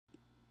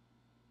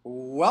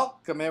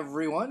Welcome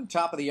everyone,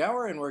 top of the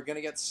hour, and we're going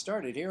to get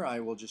started here. I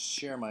will just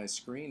share my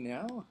screen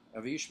now.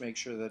 Avish, make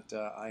sure that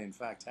I in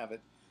fact have it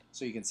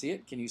so you can see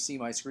it. Can you see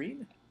my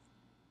screen?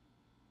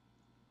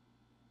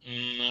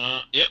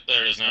 Yep,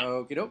 there it is now.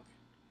 Okie doke.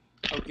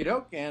 Okie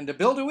doke. And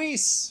Bill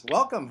DeWeese,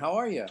 welcome. How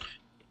are you?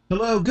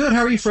 Hello, good.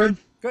 How are you, Fred?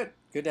 Good.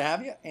 Good to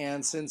have you.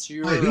 And since Hi,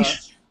 you're,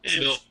 Avish.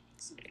 Hey, Bill.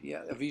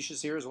 yeah, Avish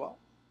is here as well.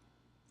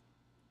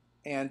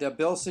 And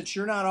Bill, since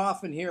you're not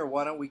often here,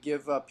 why don't we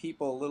give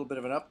people a little bit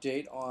of an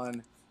update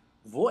on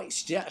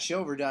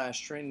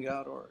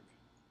voice-over-training.org.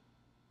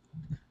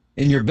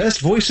 In your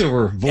best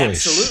voiceover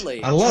voice.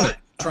 Absolutely. I love it.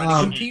 Trying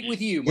to compete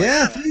with you, my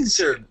Yeah, friend. thanks,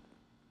 sir.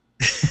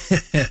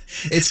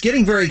 It's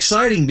getting very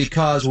exciting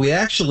because we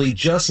actually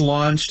just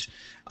launched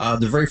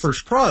the very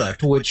first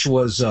product, which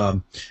was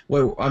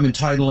what I'm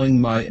entitling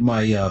my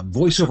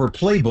voiceover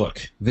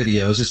playbook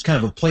videos. It's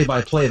kind of a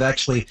play-by-play of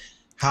actually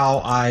how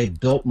I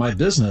built my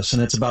business,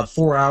 and it's about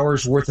 4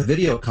 hours worth of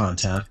video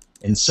content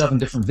in 7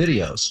 different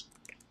videos.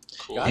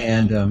 Cool.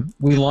 And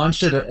we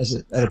launched it at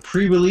a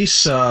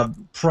pre-release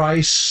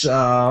price,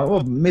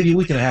 well, maybe a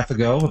week and a half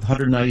ago, of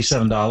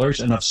 $197,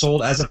 and I've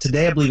sold, as of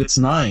today, I believe it's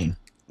nine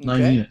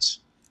Okay. units.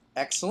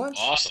 Excellent.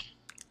 Awesome.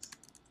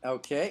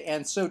 Okay,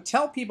 and so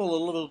tell people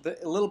a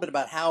little bit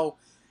about how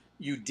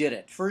you did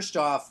it. First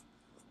off,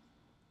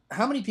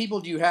 how many people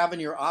do you have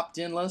in your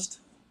opt-in list?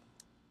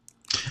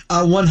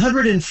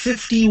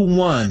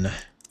 151,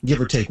 give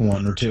or take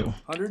 1 or 2.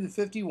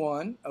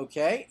 151.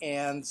 Okay,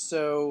 and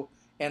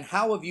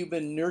how have you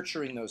been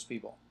nurturing those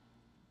people?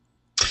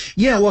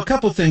 Yeah, well, a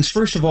couple things.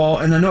 First of all,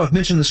 and I know I've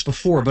mentioned this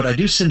before, but I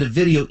do send a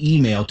video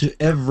email to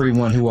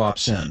everyone who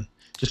opts in.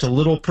 Just a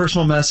little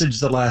personal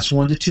message that lasts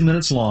 1 to 2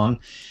 minutes long.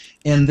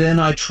 And then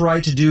I try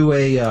to do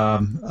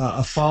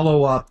a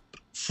follow-up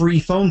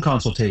free phone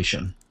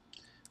consultation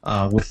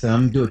with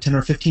them, do a 10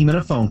 or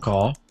 15-minute phone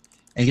call,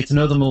 and get to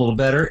know them a little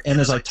better. And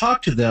as I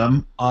talk to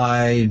them,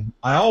 I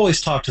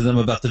always talk to them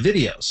about the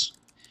videos.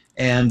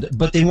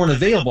 But they weren't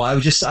available. I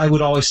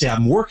would always say,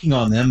 I'm working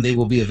on them. They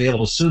will be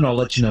available soon. I'll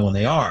let you know when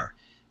they are.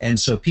 And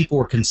so people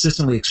were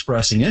consistently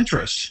expressing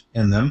interest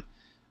in them.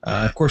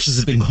 Of course, this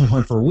has been going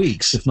on for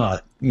weeks, if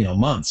not,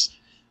 months.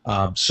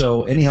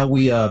 So anyhow,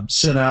 I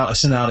sent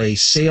out a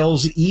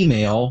sales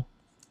email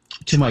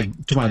to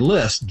my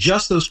list,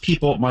 just those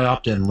people at my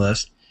opt-in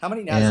list, How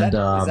many now? and Is that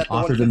the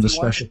offered them the 151?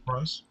 special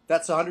price.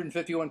 That's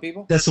 151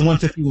 people? That's the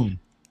 151.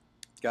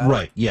 Got it.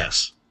 Right,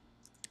 yes.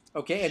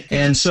 Okay,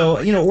 And so,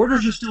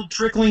 orders are still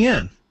trickling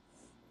in.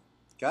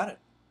 got it.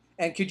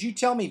 And could you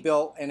tell me,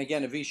 Bill, and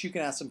again, Avish, you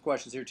can ask some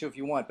questions here too if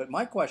you want, but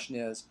my question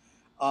is,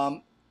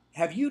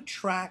 have you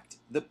tracked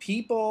the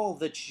people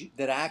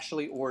that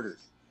actually ordered?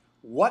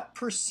 What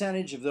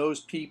percentage of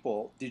those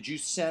people did you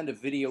send a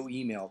video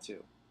email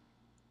to?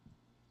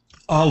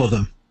 All of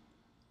them.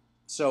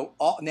 So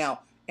now,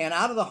 and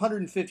out of the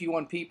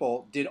 151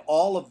 people, did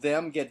all of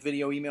them get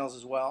video emails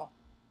as well?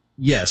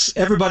 Yes,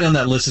 everybody on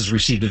that list has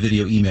received a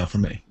video email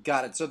from me.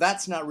 Got it. So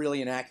that's not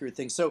really an accurate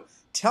thing. So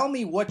tell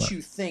me what Right.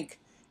 you think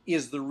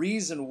is the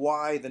reason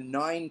why the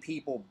 9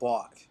 people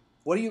bought.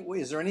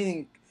 Is there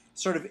anything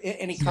sort of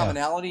any Yeah.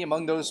 commonality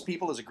among those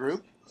people as a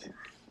group?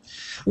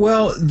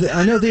 Well,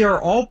 I know they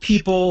are all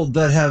people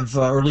that have,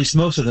 or at least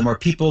most of them, are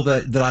people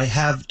that I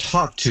have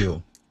talked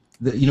to.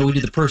 We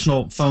did the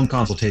personal phone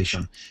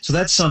consultation. So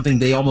that's something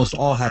they almost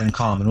all had in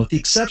common, with the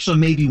exception of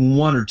maybe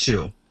 1 or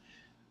 2.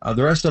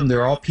 The rest of them,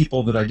 they're all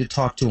people that I did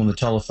talk to on the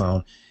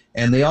telephone,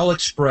 and they all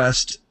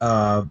expressed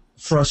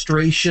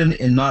frustration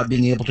in not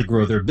being able to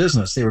grow their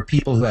business. They were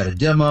people who had a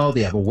demo,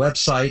 they have a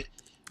website,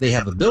 they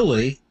have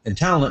ability and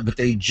talent, but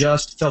they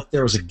just felt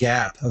there was a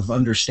gap of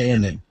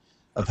understanding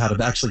of how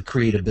to actually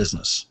create a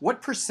business.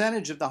 What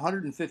percentage of the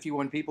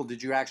 151 people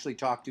did you actually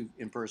talk to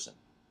in person?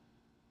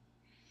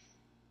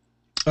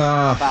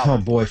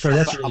 Oh boy, Fred,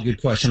 that's a really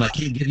good question. I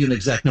can't give you an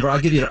exact number. I'll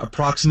give you an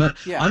approximate.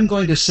 Yeah. I'm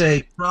going to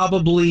say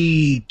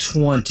probably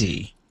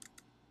 20.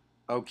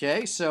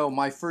 Okay, so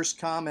my first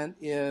comment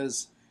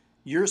is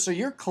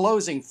you're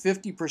closing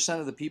 50%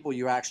 of the people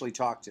you actually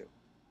talked to.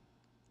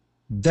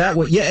 That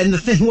way, yeah. And the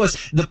thing was,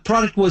 the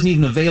product wasn't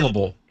even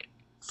available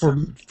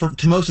to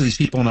most of these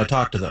people when I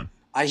talked to them.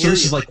 I So hear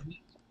this you. is like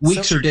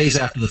weeks or days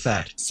after the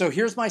fact. So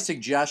here's my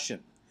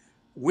suggestion.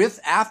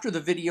 After the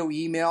video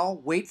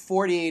email, wait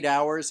 48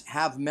 hours,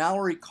 have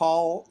Mallory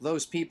call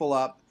those people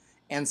up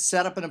and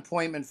set up an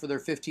appointment for their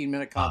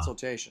 15-minute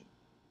consultation.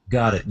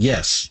 Got it.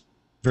 Yes.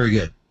 Very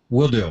good.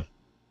 Will do.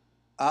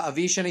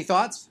 Avish, any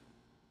thoughts?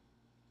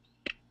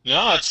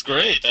 No, that's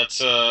great.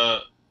 That's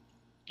I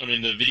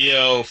mean the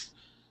video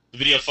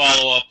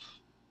follow up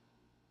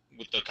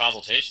with the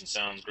consultation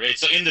sounds great.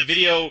 So in the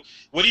video,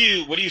 what do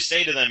you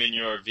say to them in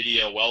your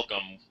video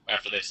welcome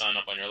after they sign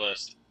up on your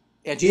list?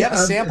 And do you have a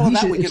sample of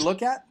that we could it's-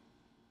 look at?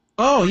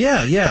 Oh,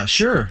 yeah,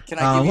 sure. Can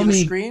I give you let the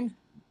me, screen?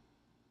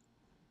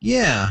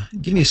 Yeah,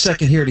 give me a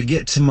second here to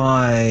get to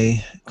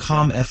my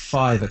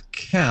ComF5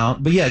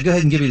 account. But yeah, go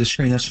ahead and give me the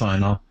screen. That's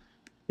fine.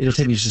 It'll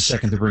take me just a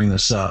second to bring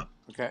this up.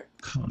 Okay.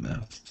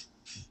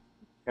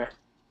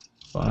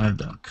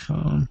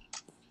 ComF5.com.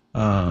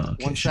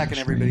 Okay, 1 second, share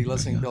everybody screen.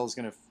 listening. There we go. Bill's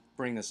going to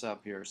bring this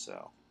up here.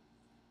 So,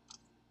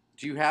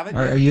 do you have it?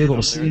 Are you able Oh,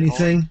 to see there.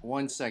 Hold on anything?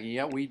 1 second.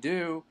 Yeah, we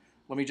do.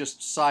 Let me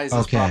just size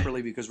this Okay.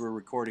 properly because we're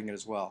recording it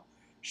as well.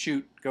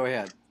 Shoot, go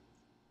ahead.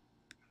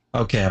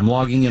 Okay, I'm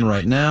logging in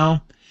right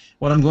now.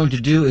 What I'm going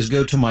to do is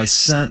go to my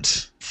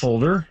sent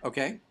folder,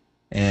 Okay.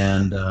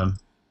 and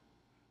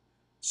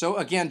So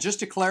again, just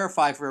to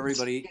clarify for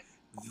everybody,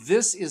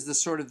 this is the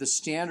sort of the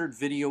standard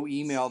video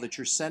email that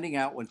you're sending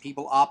out when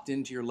people opt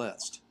into your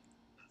list.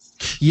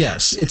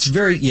 yes, it's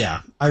very,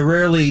 yeah. I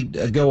rarely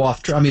go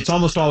off. I mean, it's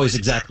almost always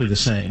exactly the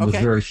same, with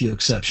Okay. very few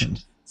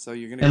exceptions. So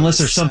you're going to go Unless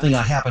to there's something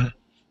I sent.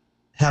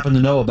 happen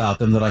to know about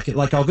them that I could,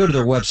 like, I'll go to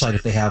their website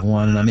if they have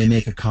one, and I may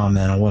make a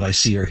comment on what I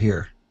see or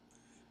hear.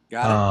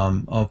 Got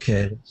it.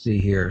 Okay, let's see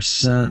here.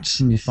 Sent.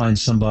 Let me find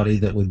somebody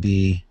that would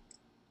be.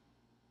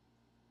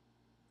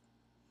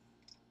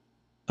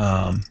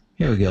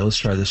 Here we go. Let's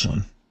try this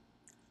one.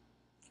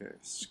 Okay,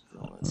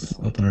 scroll this.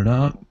 Open it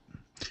up.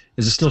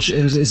 Is it still?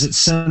 Is it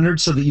centered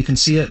so that you can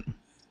see it?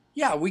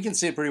 Yeah, we can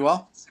see it pretty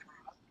well.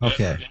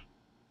 Okay.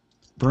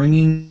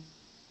 Bringing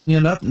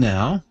it up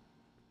now.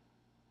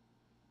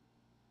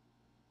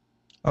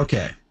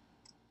 Okay.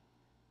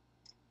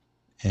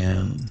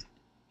 And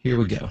here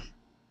we go.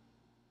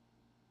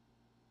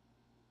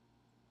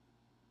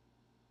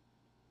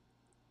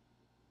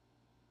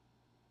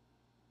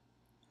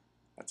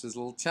 That's his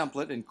little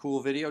template and cool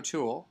video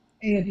tool.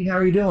 Hey Andy, how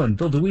are you doing?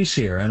 Bill DeWeese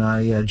here, and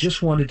I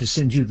just wanted to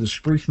send you this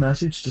brief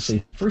message to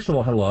say, first of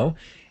all, hello,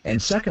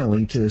 and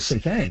secondly, to say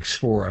thanks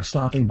for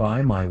stopping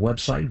by my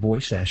website,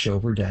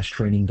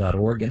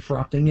 voice-over-training.org, and for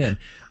opting in.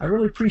 I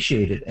really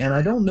appreciate it, and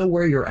I don't know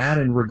where you're at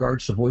in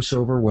regards to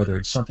voiceover, whether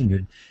it's something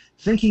you're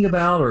thinking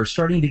about or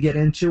starting to get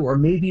into, or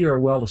maybe you're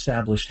a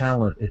well-established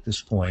talent at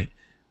this point.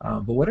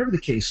 But whatever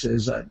the case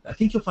is, I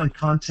think you'll find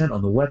content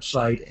on the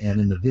website and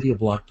in the video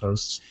blog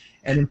posts,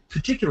 and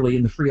particularly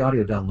in the free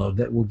audio download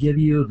that will give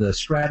you the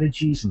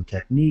strategies and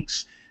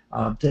techniques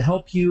to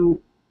help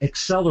you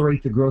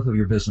accelerate the growth of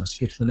your business,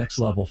 get to the next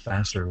level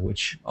faster,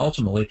 which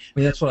ultimately, I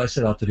mean, that's what I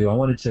set out to do. I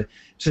wanted to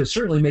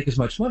certainly make as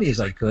much money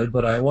as I could,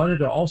 but I wanted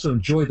to also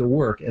enjoy the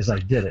work as I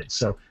did it.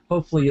 So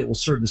hopefully it will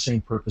serve the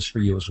same purpose for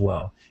you as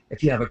well.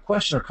 If you have a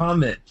question or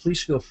comment,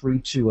 please feel free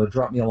to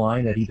drop me a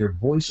line at either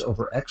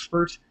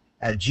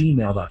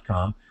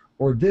voiceoverexpert@gmail.com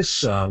or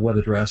this web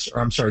address,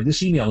 or I'm sorry,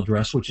 this email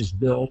address, which is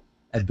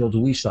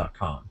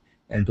bill@BillDeWeese.com.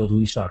 And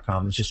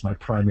BillDeWeese.com is just my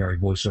primary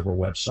voiceover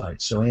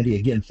website. So, Andy,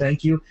 again,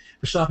 thank you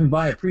for stopping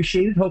by. I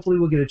appreciate it. Hopefully,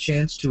 we'll get a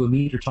chance to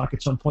meet or talk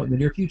at some point in the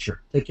near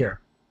future. Take care.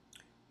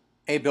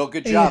 Hey, Bill,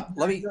 good job.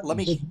 Let me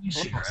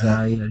And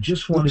I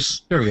just wanted.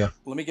 There we go.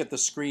 let me get the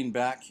screen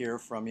back here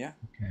from you.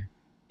 Okay.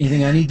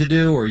 Anything I need to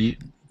do, or you?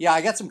 Yeah,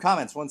 I got some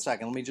comments. 1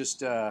 second. Let me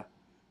just give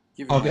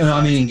you. Oh, my no, I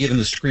thoughts. mean, giving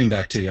the screen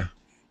back to you.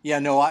 Yeah,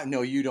 no,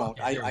 you don't.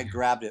 Okay, there we I go.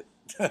 grabbed it.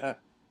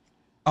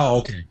 Oh,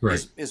 okay,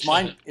 great. Is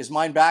mine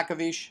back,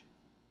 Avish?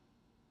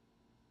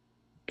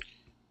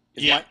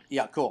 Yeah.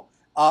 Yeah, cool.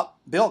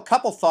 Bill, a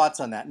couple thoughts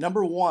on that.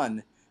 Number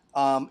one,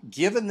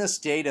 given this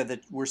data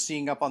that we're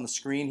seeing up on the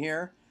screen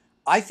here,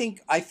 I think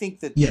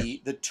that Yes.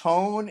 the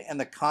tone and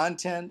the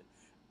content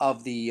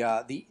of the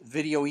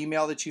video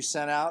email that you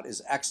sent out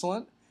is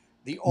excellent.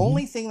 The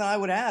only thing that I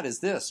would add is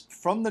this: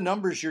 from the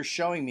numbers you're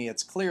showing me,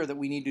 it's clear that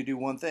we need to do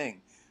one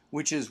thing,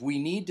 which is we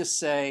need to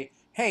say,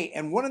 hey,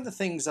 and one of the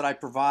things that I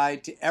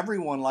provide to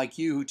everyone like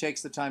you who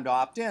takes the time to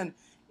opt in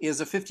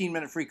is a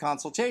 15-minute free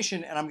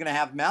consultation, and I'm going to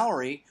have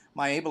Mallory,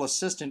 my able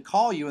assistant,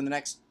 call you in the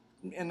next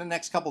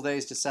couple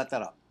days to set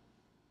that up.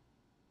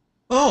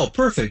 Oh,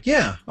 perfect.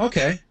 Yeah.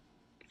 Okay.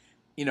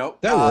 You know,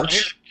 That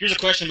works. Here's a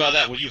question about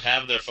that. Would you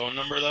have their phone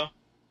number though?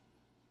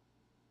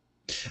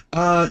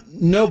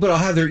 No, but I'll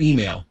have their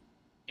email.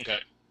 Okay.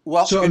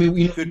 Well, So good, I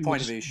mean, good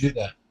point, just Avish. do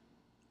that.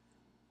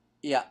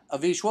 Yeah,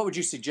 Avish, what would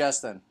you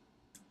suggest then?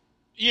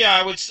 Yeah,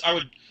 I would.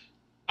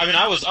 I mean,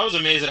 I was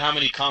amazed at how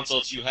many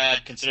consults you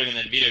had, considering in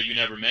that video you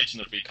never mentioned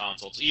the free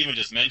consults. Even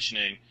just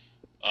mentioning,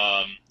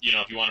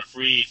 if you want a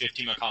free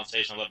 15-minute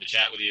consultation, I'd love to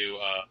chat with you.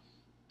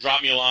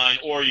 Drop me a line,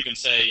 or you can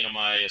say,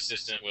 my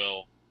assistant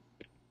will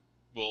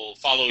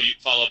follow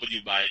up with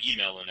you by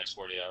email in the next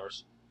 40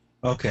 hours.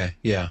 Okay.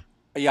 Yeah.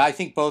 Yeah, I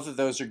think both of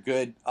those are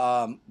good.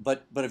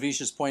 But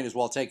Avish's point is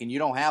well taken. You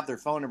don't have their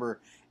phone number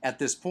at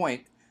this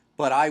point,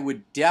 but I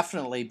would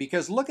definitely,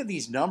 because look at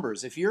these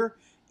numbers. If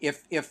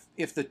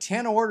the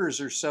 10 orders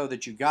or so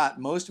that you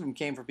got, most of them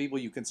came from people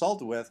you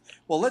consulted with.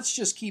 Well, let's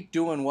just keep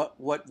doing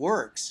what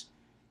works.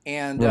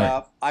 And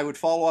Right. I would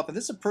follow up. And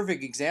this is a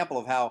perfect example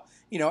of how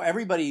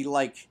everybody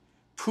like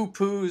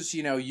poo-poos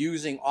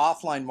using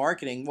offline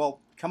marketing. Well,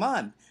 come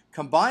on.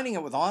 Combining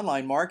it with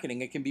online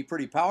marketing, it can be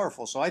pretty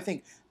powerful. So I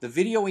think the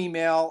video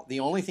email, the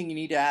only thing you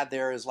need to add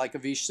there is, like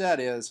Avish said,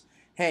 is,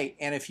 hey,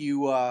 and if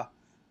you, hey,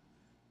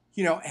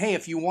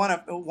 if you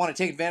want to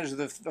take advantage of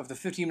the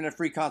 15-minute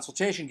free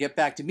consultation, get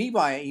back to me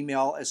via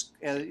email as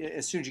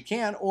soon as you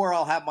can, or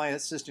I'll have my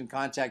assistant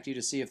contact you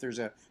to see if there's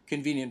a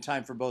convenient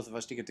time for both of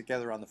us to get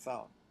together on the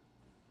phone.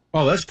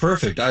 Oh, that's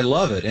perfect. I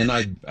love it, and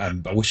I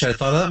wish I had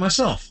thought of that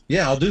myself.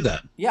 Yeah, I'll do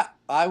that. Yeah,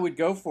 I would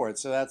go for it.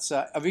 So that's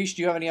Avish.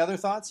 Do you have any other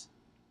thoughts?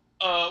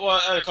 well, I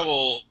had a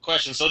couple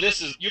questions. So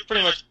this is you're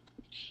pretty much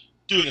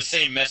doing the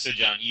same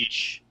message on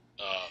each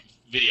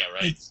video,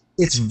 right?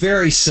 It's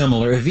very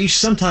similar. If each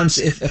sometimes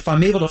if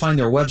I'm able to find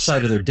their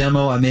website or their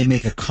demo, I may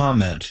make a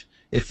comment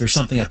if there's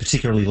something I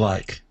particularly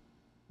like.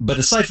 But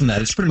aside from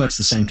that, it's pretty much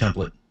the same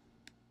template.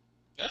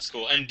 That's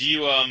cool. And do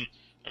you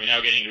I mean, now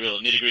we're getting into real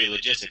nitty gritty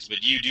logistics, but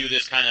do you do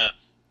this kind of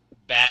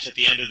batch at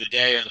the end of the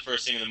day or the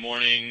first thing in the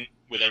morning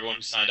with everyone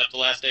who signed up the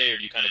last day, or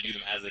do you kind of do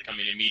them as they come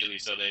in immediately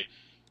so they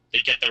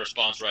get the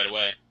response right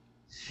away?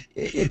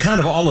 Kind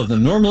of all of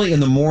them. Normally in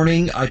the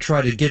morning, I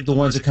try to get the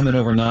ones that come in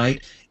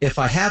overnight. If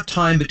I have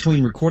time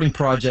between recording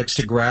projects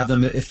to grab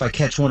them, if I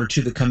catch one or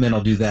two that come in,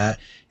 I'll do that.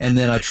 And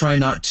then I try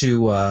not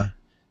to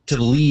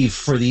leave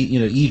for the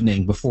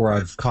evening before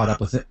I've caught up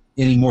with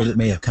any more that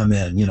may have come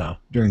in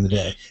during the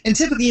day. And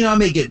typically, I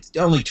may get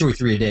only two or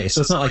three a day, so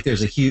it's not like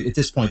there's a huge at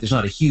this point. There's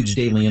not a huge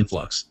daily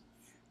influx.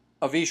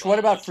 Avish, what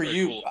about for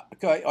you?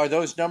 Cool. Are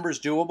those numbers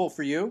doable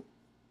for you?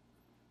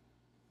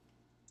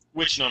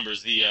 Which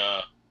numbers? The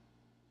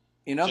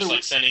In other just like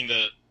words, sending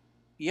the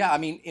yeah, I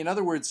mean, in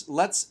other words,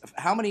 let's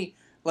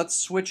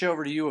switch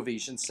over to you,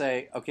 Avish, and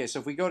say, okay, so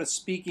if we go to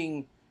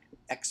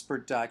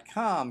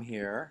speakingexpert.com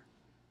here,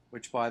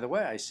 which by the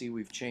way, I see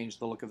we've changed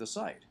the look of the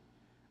site.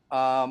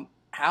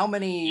 How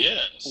many?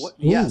 yes.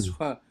 Yes.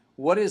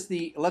 What is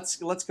the? Let's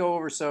go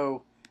over.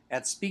 So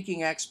at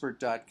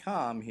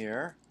speakingexpert.com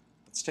here,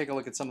 let's take a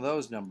look at some of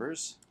those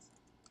numbers.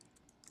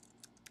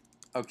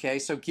 Okay,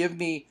 so give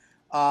me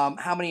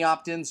how many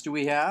opt-ins do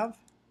we have?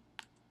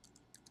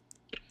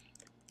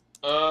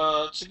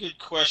 It's a good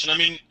question. I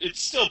mean,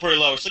 it's still pretty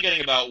low. We're still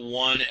getting about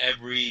one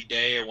every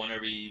day or one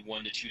every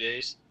 1 to 2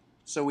 days.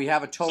 So we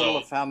have a total So,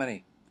 of how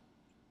many?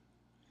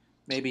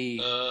 Maybe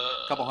a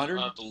couple hundred?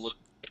 I'll have to look.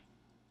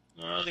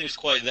 I don't think it's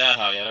quite that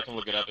high yet. I can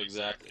look it up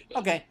exactly. But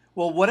Okay.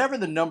 Well, whatever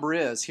the number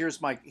is, here's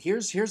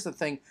the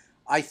thing.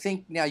 I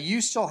think now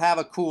you still have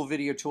a cool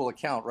video tool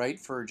account, right?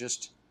 For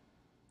just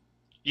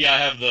yeah, I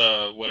have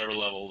the whatever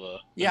level, the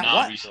yeah.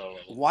 non-reseller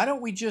level. Why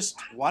don't we just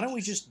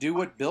do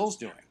what Bill's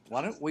doing?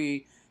 Why don't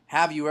we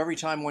have you every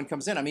time one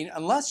comes in? I mean,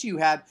 unless you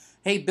had,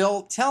 hey,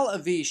 Bill, tell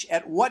Avish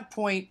at what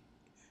point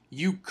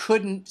you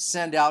couldn't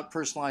send out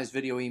personalized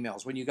video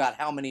emails when you got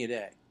how many a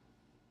day?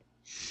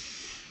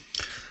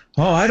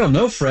 Oh, I don't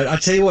know, Fred. I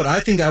tell you what, I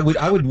think I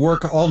would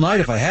work all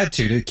night if I had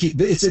to keep.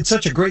 It's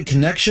such a great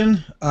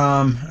connection.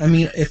 I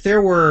mean, if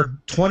there were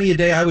 20 a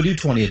day, I would do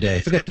 20 a day.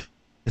 If I got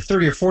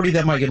 30 or 40,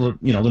 that might get a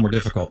little more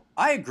difficult.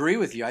 I agree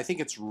with you. I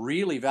think it's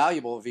really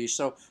valuable, Avish.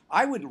 So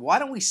why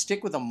don't we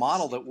stick with a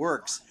model that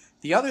works?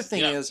 The other thing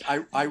Yeah. is,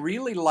 I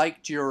really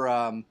liked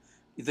your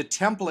the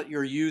template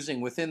you're using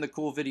within the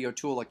Cool Video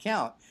Tool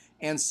account.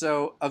 And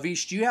so,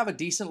 Avish, do you have a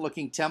decent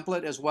looking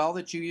template as well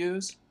that you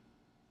use?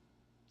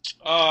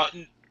 No,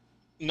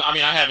 I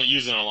mean, I haven't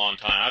used it in a long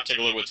time. I have to take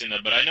a look at what's in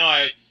there, but I know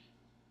I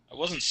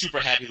wasn't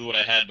super happy with what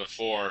I had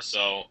before,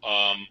 so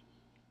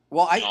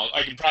Well,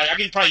 I can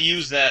probably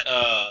use that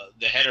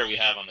the header we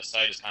have on the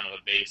site as kind of a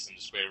base and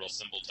just create a real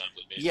simple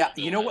template. Based yeah, on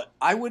Bill you know had. what?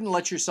 I wouldn't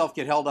let yourself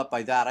get held up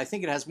by that. I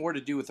think it has more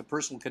to do with the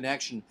personal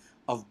connection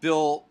of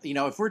Bill.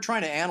 If we're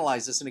trying to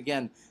analyze this, and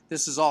again,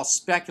 this is all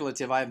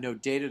speculative. I have no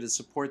data to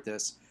support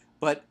this.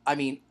 But I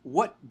mean,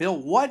 Bill,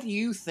 what do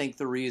you think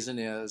the reason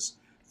is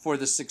for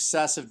the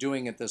success of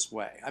doing it this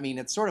way? I mean,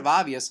 it's sort of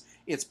obvious.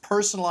 It's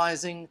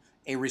personalizing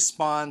a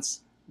response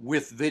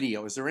with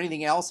video. Is there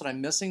anything else that I'm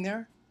missing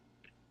there?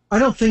 I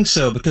don't think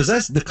so, because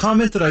that's the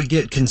comment that I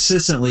get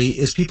consistently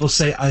is people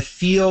say, I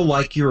feel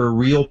like you're a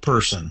real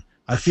person.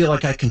 I feel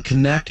like I can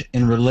connect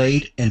and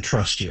relate and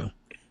trust you.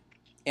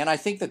 And I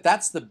think that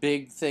that's the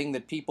big thing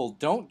that people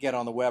don't get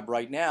on the web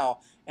right now.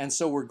 And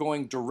so we're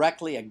going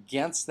directly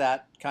against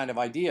that kind of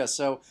idea.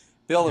 So,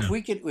 Bill,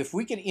 Yeah. if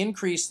we can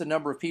increase the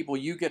number of people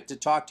you get to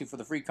talk to for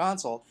the free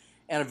consult,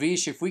 and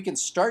Avish, if we can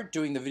start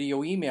doing the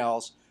video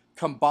emails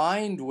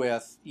combined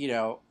with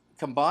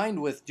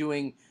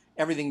doing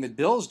everything that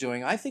Bill's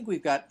doing, I think we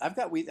got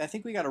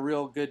a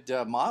real good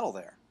model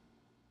there.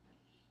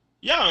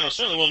 Yeah, I'm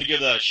certainly willing to give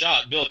that a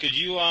shot. Bill,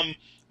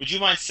 would you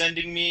mind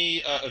sending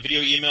me a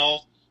video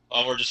email,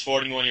 or just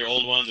forwarding one of your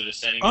old ones, or just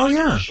sending me Oh, just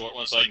yeah. a short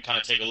one so I can kind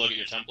of take a look at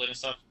your template and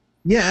stuff?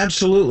 Yeah,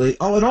 absolutely.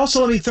 Oh, and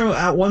also let me throw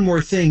out one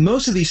more thing.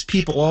 Most of these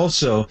people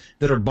also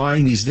that are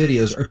buying these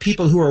videos are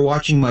people who are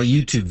watching my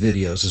YouTube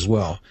videos as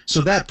well.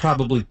 So that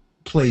probably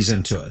plays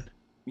into it.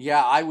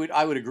 Yeah, I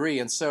would agree.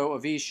 And so,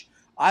 Avish,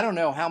 I don't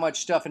know how much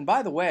stuff. And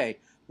by the way,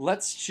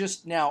 let's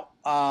just now.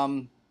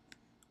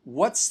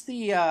 What's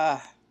the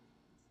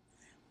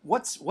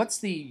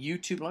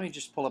YouTube? Let me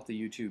just pull up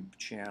the YouTube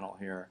channel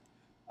here.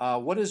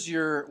 What's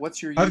your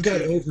YouTube? I've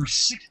got over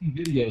 60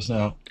 videos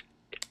now.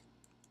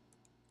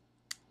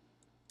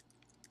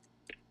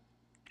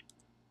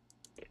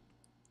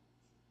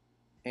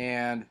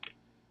 And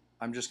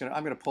I'm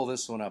gonna pull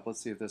this one up.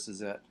 Let's see if this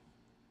is it.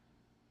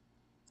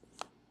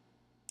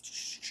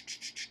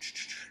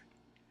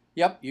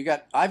 Yep,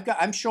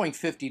 I'm showing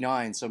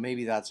 59, so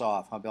maybe that's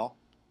off, huh, Bill?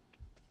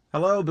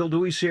 Hello, Bill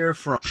Dewey's here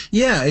from.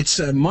 Yeah, it's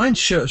mine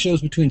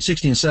shows between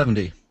 60 and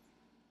 70.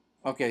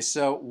 Okay,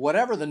 so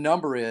whatever the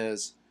number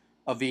is,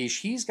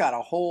 Avish, he's got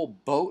a whole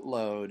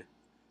boatload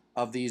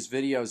of these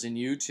videos in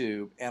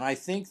YouTube, and I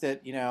think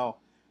that,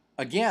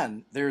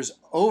 again, there's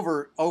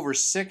over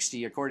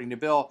 60 according to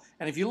Bill.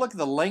 And if you look at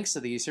the lengths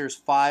of these, here's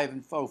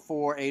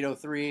 5:04,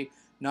 8:03,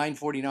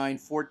 9:49,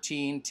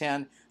 14,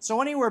 10.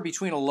 So anywhere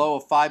between a low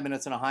of 5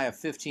 minutes and a high of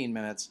 15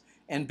 minutes.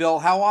 And Bill,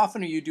 how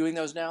often are you doing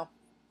those now?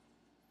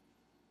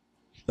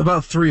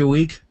 About 3 a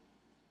week.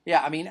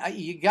 Yeah, I mean,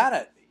 you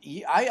gotta.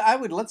 I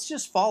would, let's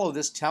just follow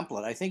this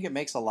template. I think it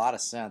makes a lot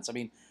of sense. I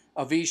mean,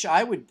 Avish,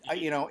 I would,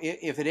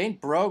 if it ain't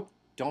broke,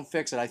 don't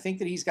fix it. I think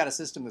that he's got a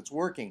system that's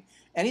working.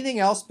 Anything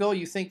else, Bill,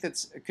 you think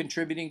that's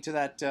contributing to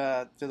that,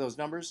 to those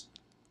numbers?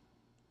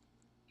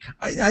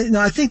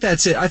 No, I think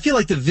that's it. I feel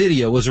like the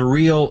video is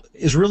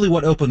really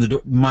what opened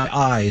my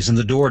eyes and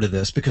the door to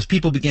this, because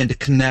people began to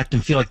connect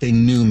and feel like they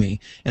knew me.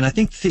 And I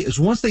think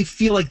once they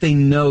feel like they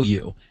know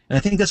you, and I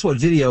think that's what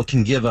video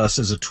can give us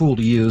as a tool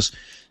to use,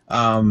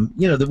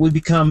 that we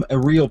become a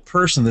real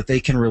person that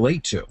they can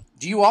relate to.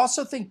 Do you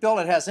also think, Bill,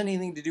 it has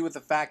anything to do with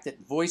the fact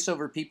that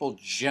voiceover people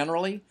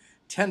generally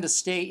tend to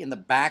stay in the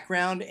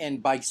background,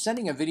 and by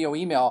sending a video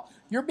email,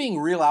 you're being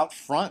real out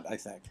front, I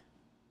think?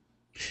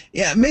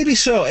 Yeah, maybe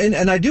so.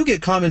 And I do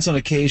get comments on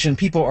occasion.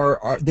 People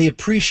they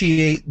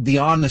appreciate the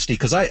honesty,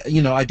 because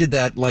I did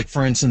that. Like,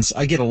 for instance,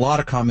 I get a lot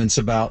of comments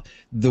about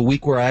the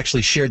week where I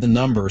actually shared the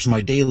numbers,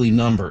 my daily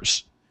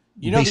numbers,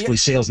 basically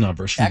sales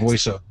numbers from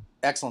voiceover.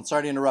 Excellent.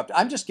 Sorry to interrupt.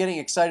 I'm just getting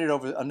excited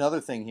over another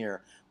thing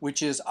here,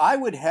 which is I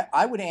would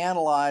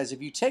analyze,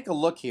 if you take a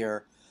look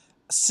here,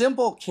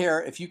 simple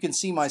care, if you can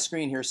see my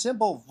screen here,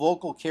 simple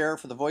vocal care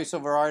for the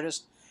voiceover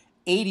artist,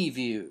 80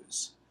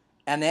 views.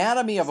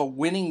 Anatomy of a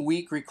winning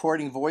week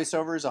recording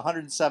voiceovers,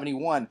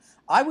 171.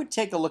 I would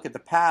take a look at the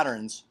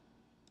patterns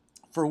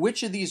for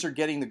which of these are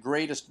getting the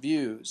greatest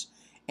views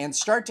and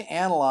start to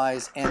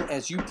analyze. And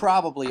as you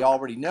probably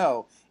already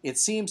know, it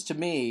seems to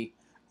me,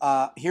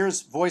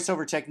 here's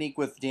voiceover technique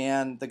with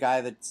Dan, the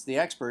guy that's the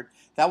expert.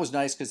 That was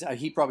nice because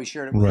he probably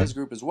shared it with his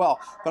group as well.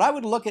 But I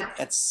would look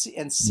at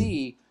and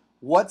see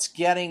what's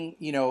getting,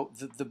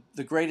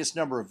 the greatest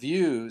number of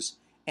views,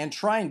 and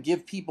try and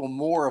give people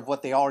more of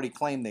what they already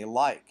claim they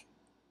like.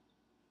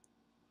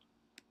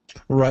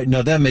 Right.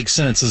 No, that makes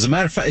sense. As a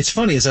matter of fact, it's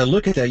funny, as I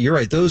look at that, you're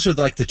right. Those are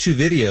like the two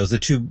videos, the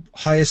two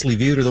highestly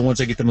viewed are the ones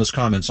I get the most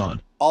comments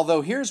on.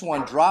 Although here's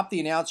one, drop the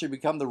announcer,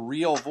 become the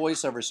real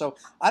voiceover. So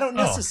I don't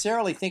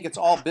necessarily think it's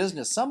all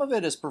business. Some of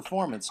it is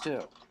performance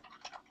too.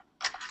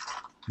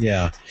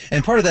 Yeah.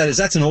 And part of that is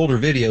that's an older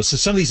video. So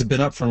some of these have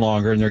been up for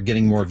longer and they're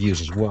getting more views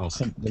as well.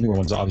 Some the newer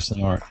ones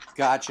obviously aren't.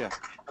 Gotcha.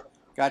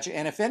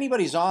 And if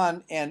anybody's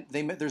on and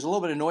there's a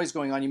little bit of noise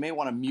going on, you may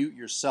want to mute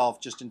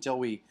yourself just until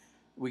we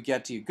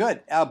get to you.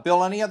 Good.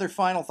 Bill, any other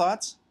final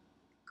thoughts?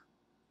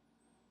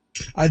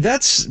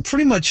 That's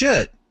pretty much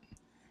it.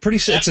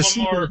 It's a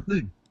simple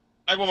thing.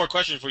 I have one more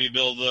question for you,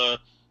 Bill.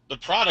 The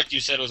product you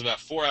said was about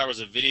 4 hours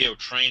of video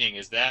training.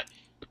 Is that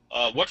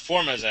what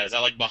format is that? Is that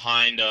like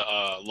behind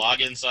a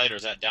login site, or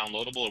is that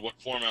downloadable, or what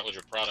format was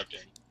your product in?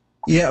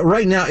 Yeah,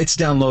 right now it's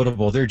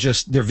downloadable.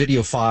 They're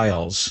video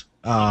files.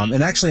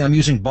 And actually, I'm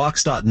using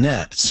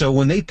Box.net. So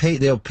when they'll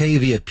pay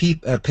via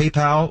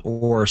PayPal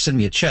or send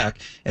me a check.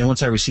 And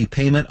once I receive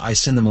payment, I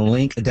send them a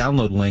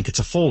download link. It's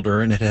a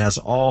folder, and it has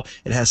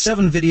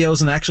 7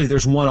 videos, and actually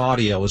there's one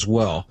audio as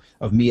well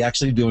of me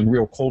actually doing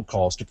real cold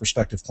calls to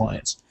prospective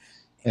clients.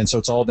 And so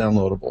it's all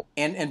downloadable.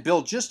 And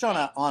Bill, just on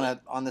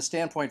the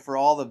standpoint for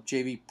all the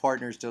JV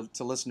partners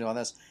to listen to on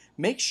this,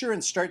 make sure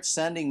and start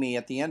sending me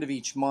at the end of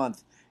each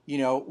month,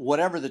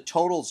 whatever the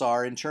totals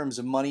are in terms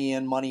of money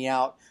in, money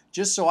out,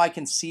 just so I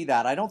can see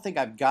that. I don't think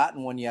I've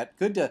gotten one yet.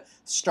 Good to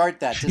start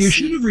that. You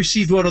should have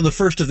received one on the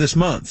 1st of this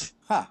month.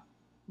 Huh.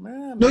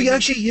 No,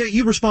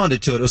 you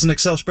responded to it. It was an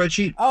Excel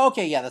spreadsheet. Oh,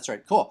 okay. Yeah, that's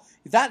right. Cool.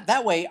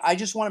 That way, I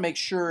just want to make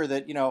sure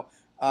that,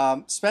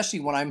 especially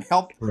when I'm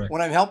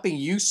helping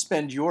you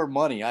spend your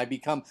money, I'm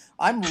much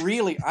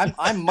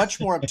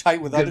more uptight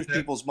with other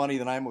people's money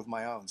than I am with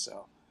my own.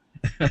 So.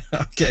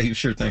 Okay,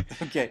 sure thing.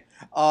 Okay,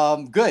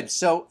 good.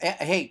 So,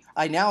 hey,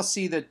 I now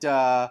see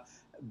that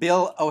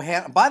Bill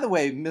O'Hanlon. By the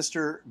way,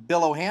 Mr.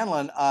 Bill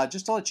O'Hanlon,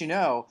 just to let you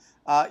know,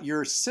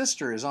 your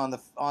sister is on the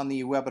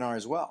webinar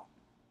as well.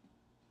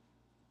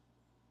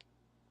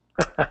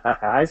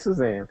 Hi,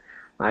 Suzanne.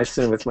 I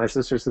assume it's my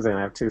sister Suzanne.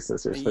 I have 2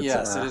 sisters. But,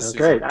 yes, it is.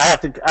 Great. I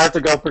have to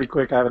go pretty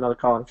quick. I have another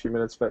call in a few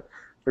minutes, but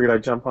figured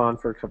I'd jump on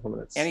for a couple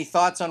minutes. Any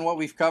thoughts on what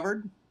we've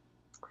covered?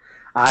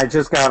 I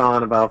just got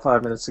on about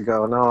 5 minutes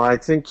ago. No, I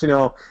think,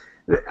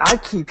 I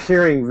keep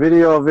hearing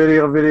video's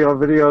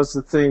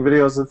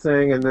the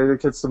thing, and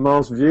it gets the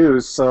most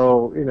views.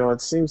 So,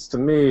 it seems to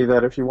me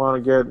that if you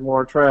want to get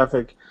more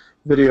traffic,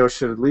 video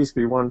should at least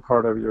be one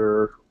part of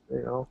your,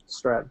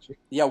 strategy.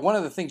 Yeah, one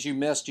of the things you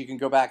missed, you can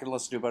go back and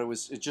listen to, but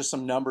it's just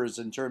some numbers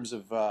in terms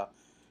of Bill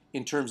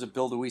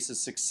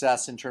DeWeese's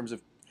success in terms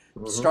of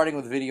starting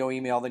with video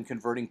email, then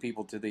converting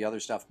people to the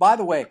other stuff. By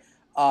the way,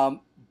 to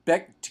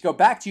go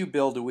back to you,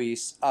 Bill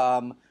DeWeese,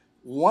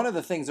 one of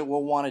the things that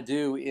we'll want to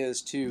do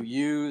is to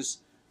use,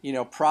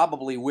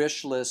 probably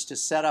wish list to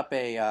set up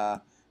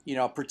a,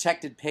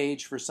 protected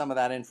page for some of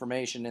that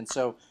information. And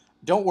so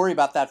don't worry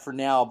about that for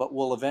now, but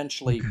we'll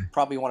eventually Okay.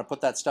 probably want to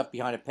put that stuff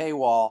behind a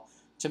paywall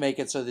to make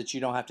it so that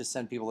you don't have to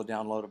send people the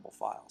downloadable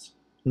files.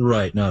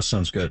 Right. No,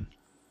 sounds good.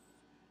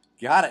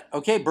 Got it.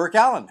 Okay, Burke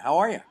Allen, how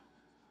are you?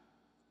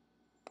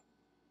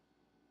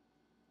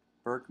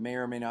 Burke may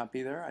or may not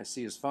be there. I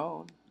see his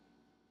phone.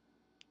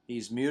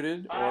 He's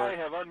muted. Or I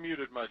have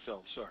unmuted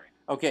myself. Sorry.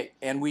 okay,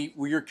 and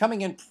you're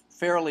coming in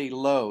fairly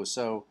low,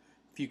 so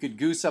if you could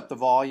goose up the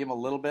volume a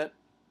little bit.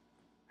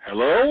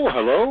 Hello,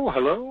 hello,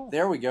 hello.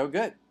 There we go.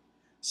 Good.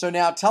 So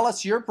now tell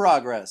us your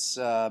progress,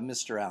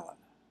 Mr. Allen.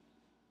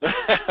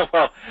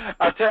 Well,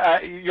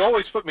 you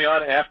always put me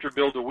on after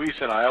Bill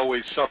DeWeese, and I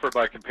always suffer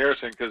by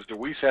comparison because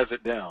DeWeese has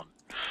it down.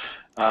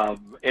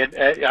 And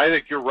I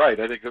think you're right.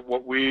 I think that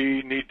what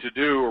we need to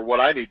do, or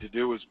what I need to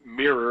do, is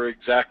mirror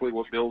exactly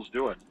what Bill's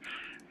doing.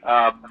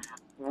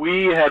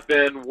 We have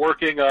been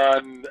working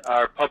on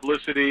our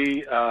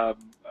publicity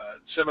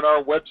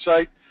seminar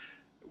website.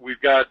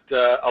 We've got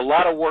a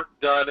lot of work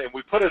done, and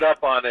we put it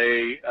up on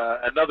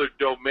another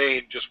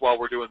domain just while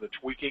we're doing the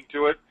tweaking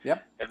to it.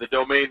 Yep. And the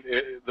domain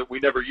that we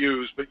never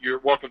use, but you're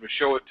welcome to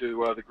show it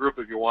to the group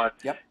if you want,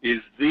 Yep. is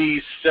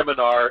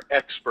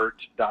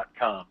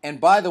theseminarexpert.com.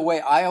 And by the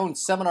way, I own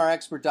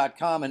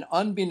seminarexpert.com, and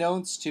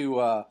unbeknownst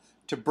to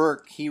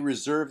Burke, he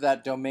reserved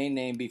that domain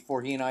name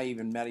before he and I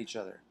even met each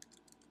other,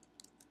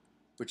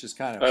 which is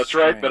kind of That's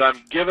strange. right, but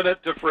I'm giving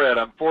it to Fred.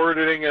 I'm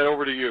forwarding it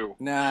over to you.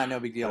 Nah, no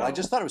big deal. No. I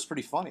just thought it was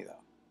pretty funny, though.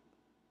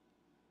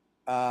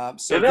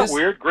 Isn't that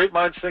weird? Great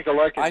minds think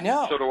alike, and I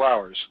know. so do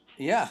ours.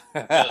 Yeah.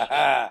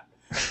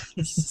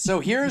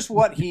 So here's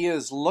what he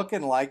is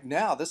looking like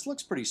now. This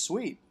looks pretty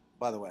sweet,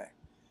 by the way.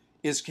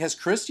 Has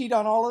Christy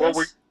done all of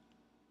this?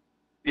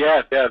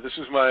 Yeah. This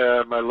is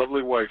my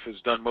lovely wife has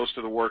done most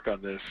of the work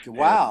on this.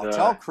 Wow. And,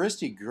 Tell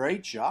Christy,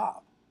 great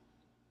job.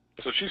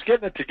 So she's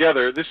getting it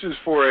together. This is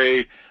for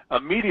a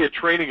media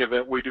training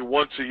event we do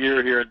once a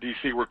year here in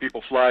D.C. where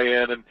people fly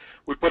in and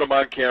we put them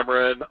on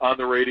camera and on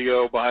the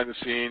radio behind the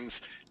scenes,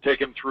 take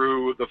them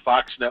through the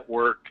Fox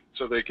network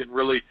so they can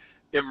really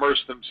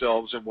immerse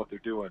themselves in what they're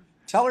doing.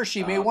 Tell her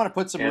she may want to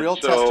put some real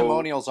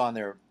testimonials on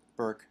there,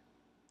 Burke.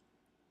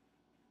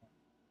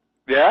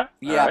 Yeah?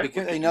 Yeah, right,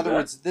 because in other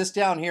words, this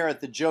down here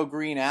at the Joe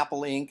Green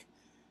Apple Inc.,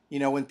 you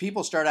know, when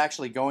people start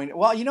actually going,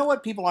 well, you know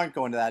what? People aren't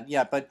going to that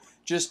yet, but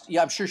just,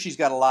 yeah, I'm sure she's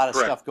got a lot of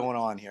stuff going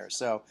on here.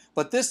 So,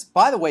 but this,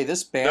 by the way,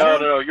 this banner.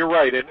 No, you're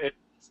right.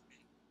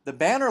 The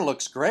banner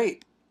looks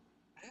great.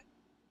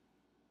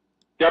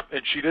 Yep,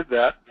 and she did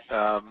that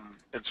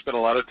and spent a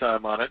lot of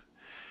time on it.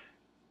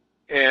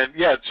 And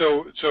yeah,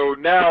 so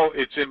now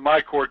it's in my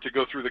court to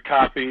go through the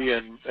copy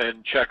and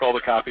check all the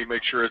copy,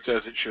 make sure it's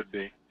as it should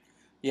be.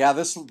 Yeah,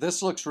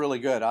 this looks really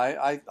good.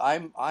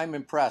 I'm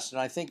impressed,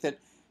 and I think that,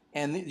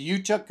 and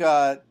you took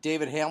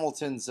David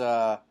Hamilton's,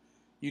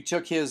 you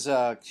took his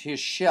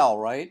shell,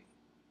 right?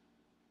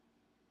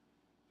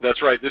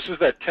 That's right. This is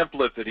that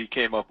template that he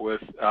came up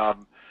with,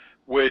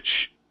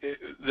 which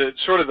the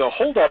sort of the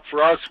holdup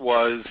for us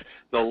was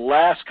the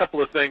last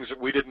couple of things that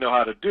we didn't know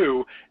how to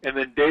do, and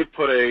then Dave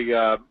put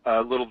a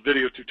little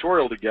video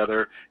tutorial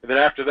together, and then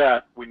after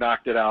that we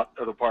knocked it out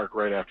of the park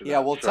right after that. Yeah,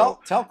 well, tell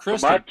Kristen.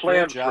 So my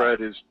plan, Fred,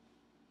 is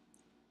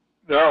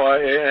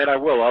and I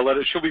will. I'll let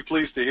it. She'll be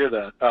pleased to hear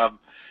that.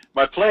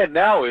 My plan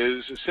now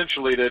is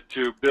essentially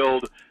to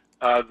build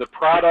the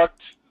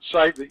product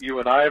site that you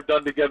and I have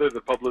done together,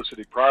 the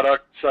publicity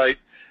product site,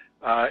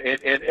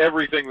 and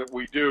everything that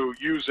we do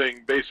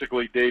using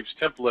basically Dave's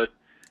template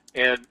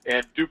and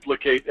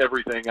duplicate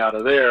everything out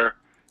of there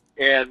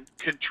and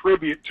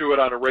contribute to it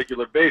on a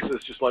regular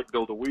basis, just like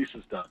Bill DeWeese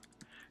has done.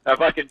 Now,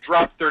 if I can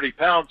drop 30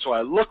 pounds so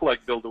I look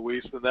like Bill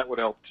DeWeese, then that would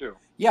help too.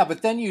 Yeah,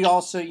 but then you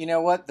also, you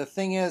know what, the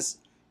thing is,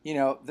 you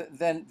know,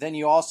 then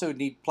you also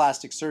need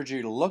plastic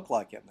surgery to look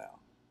like him now.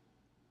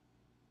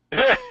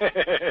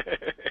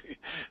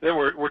 Then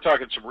we're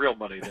talking some real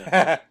money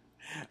then.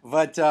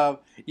 But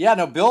yeah,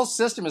 no, Bill's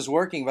system is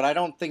working, but I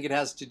don't think it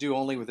has to do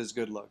only with his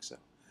good looks. So,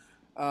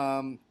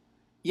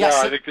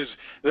 yes, no, I think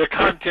the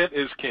content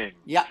is king.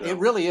 Yeah, so. It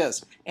really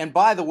is. And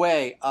by the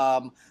way,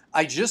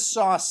 I just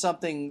saw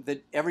something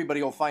that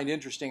everybody will find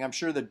interesting. I'm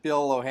sure that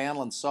Bill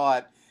O'Hanlon saw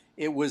it.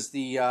 It was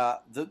the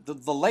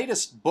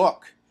latest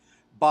book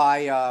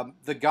by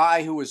the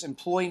guy who was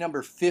employee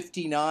number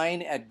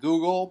 59 at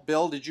Google.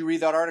 Bill, did you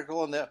read that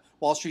article in the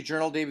Wall Street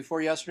Journal day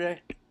before yesterday?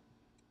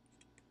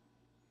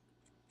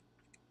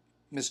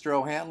 Mr.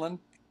 O'Hanlon?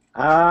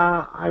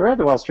 I read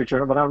the Wall Street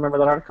Journal, but I don't remember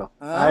that article.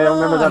 I don't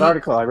remember that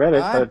article. I read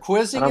it, but I don't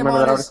remember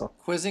that article.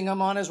 Quizzing him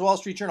on his Wall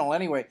Street Journal.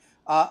 Anyway,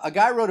 a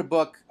guy wrote a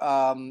book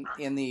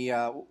in the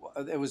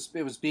it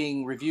was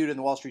being reviewed in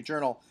the Wall Street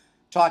Journal.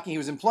 He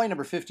was employee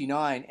number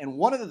 59, and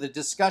one of the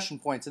discussion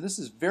points, and this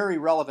is very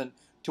relevant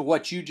to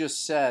what you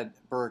just said,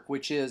 Burke,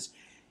 which is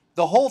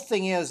the whole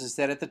thing is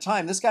that at the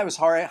time this guy was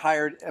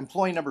hired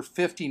employee number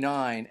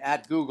 59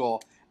 at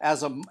Google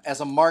as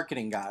a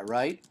marketing guy,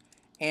 right?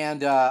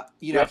 And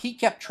you know, he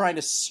kept trying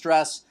to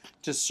stress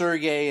to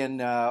Sergey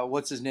and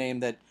what's his name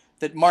that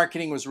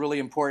marketing was really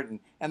important.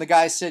 And the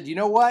guy said, you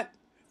know what?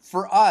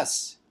 For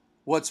us,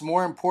 what's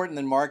more important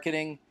than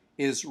marketing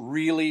is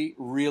really,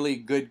 really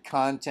good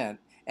content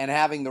and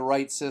having the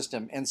right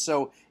system. And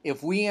so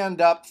if we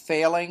end up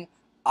failing,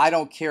 I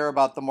don't care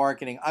about the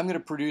marketing. I'm going to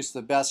produce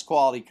the best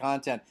quality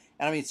content.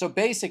 And I mean, so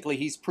basically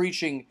he's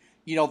preaching,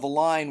 the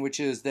line, which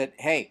is that,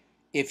 hey,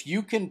 if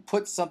you can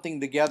put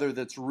something together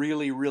that's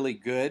really, really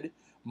good,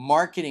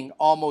 marketing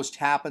almost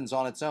happens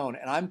on its own.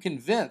 And I'm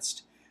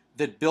convinced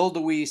that Bill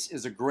DeWeese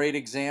is a great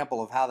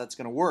example of how that's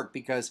going to work,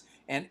 because,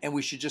 and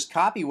we should just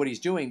copy what he's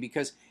doing,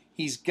 because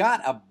he's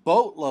got a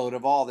boatload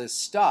of all this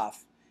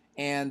stuff,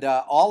 and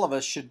all of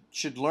us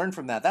should learn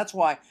from that. That's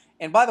why,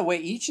 and by the way,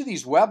 each of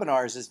these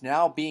webinars is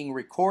now being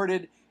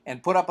recorded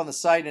and put up on the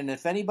site, and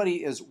if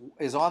anybody is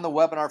on the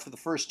webinar for the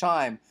first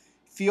time,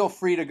 feel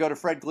free to go to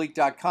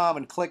fredgleeck.com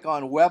and click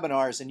on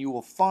webinars, and you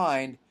will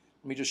find,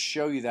 let me just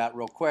show you that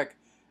real quick.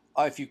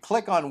 If you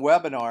click on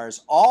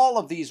webinars, all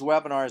of these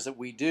webinars that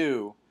we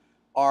do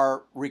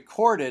are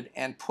recorded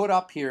and put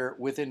up here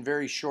within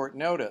very short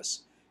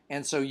notice.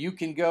 And so you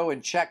can go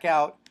and check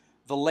out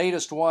the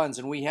latest ones,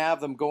 and we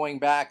have them going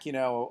back,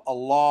 a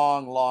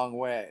long, long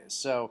way.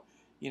 So,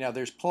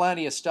 there's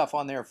plenty of stuff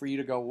on there for you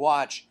to go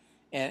watch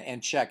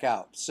and check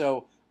out.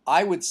 So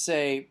I would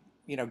say,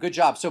 good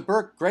job. So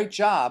Burke, great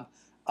job.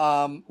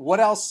 What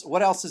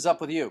else is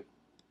up with you?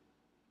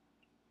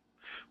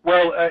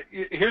 Well,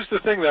 here's the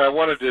thing that I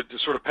wanted to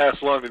sort of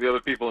pass along to the other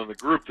people in the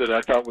group that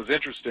I thought was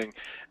interesting.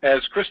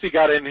 As Christy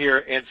got in here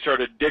and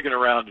started digging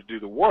around to do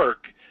the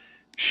work,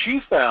 she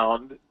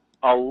found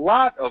a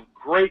lot of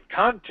great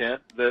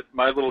content that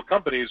my little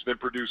company has been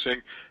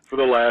producing for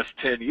the last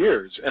 10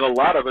 years, and a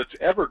lot of it's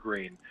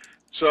evergreen.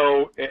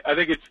 So I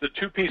think it's the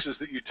two pieces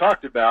that you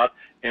talked about,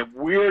 and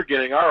we're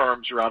getting our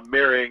arms around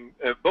marrying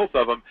both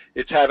of them.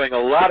 It's having a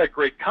lot of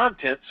great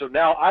content, so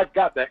now I've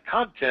got that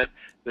content.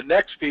 The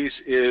next piece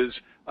is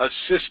a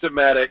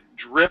systematic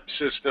drip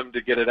system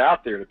to get it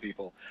out there to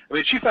people. I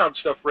mean, she found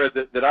stuff, Fred,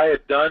 that I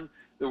had done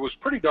that was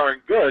pretty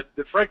darn good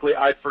that, frankly,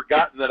 I'd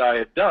forgotten that I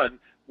had done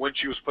when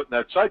she was putting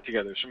that site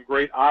together. Some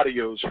great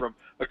audios from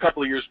a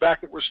couple of years back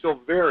that were still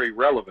very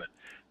relevant.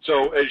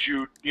 So as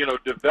you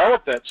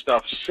develop that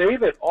stuff,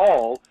 save it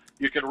all,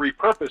 you can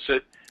repurpose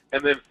it,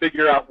 and then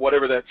figure out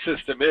whatever that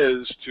system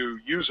is to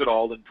use it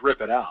all and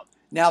drip it out.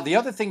 Now, the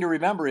other thing to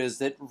remember is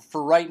that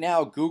for right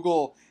now,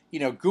 Google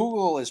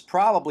is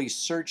probably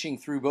searching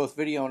through both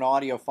video and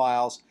audio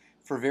files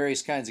for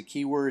various kinds of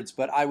keywords.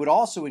 But I would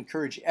also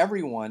encourage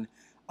everyone,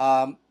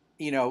 there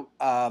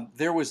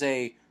was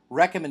a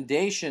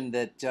recommendation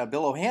that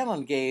Bill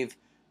O'Hanlon gave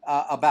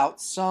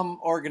about some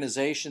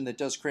organization that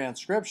does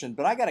transcription.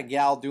 But I got a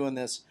gal doing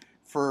this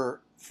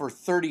for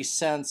 30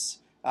 cents,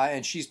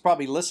 and she's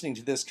probably listening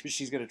to this because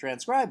she's going to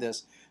transcribe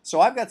this. So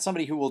I've got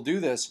somebody who will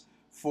do this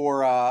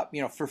for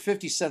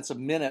 50 cents a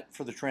minute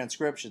for the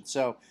transcription.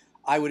 So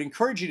I would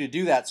encourage you to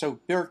do that. So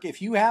Burke,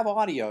 if you have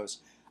audios,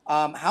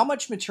 how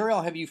much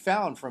material have you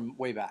found from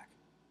way back?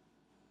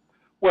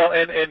 Well,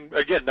 and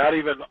again, not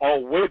even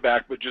all way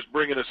back, but just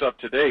bringing us up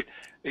to date,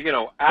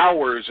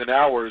 hours and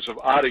hours of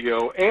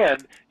audio.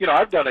 And,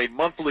 I've done a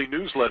monthly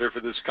newsletter for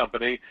this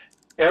company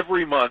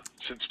every month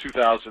since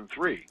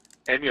 2003.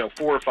 And, 4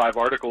 or 5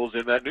 articles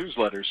in that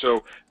newsletter.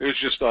 So there's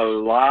just a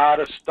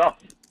lot of stuff.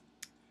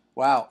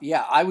 Wow.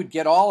 Yeah, I would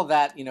get all of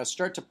that,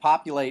 start to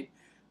populate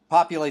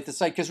the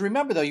site. Because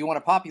remember, though, you want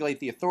to populate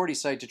the authority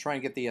site to try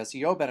and get the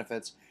SEO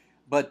benefits.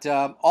 But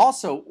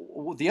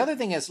also, the other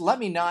thing is, let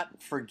me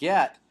not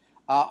forget,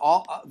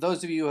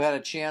 those of you who had a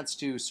chance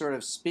to sort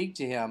of speak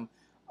to him,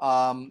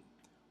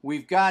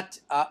 we've got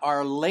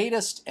our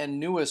latest and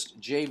newest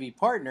JV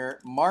partner,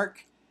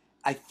 Mark,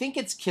 I think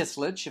it's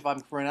Kislich, if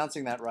I'm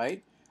pronouncing that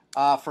right,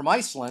 from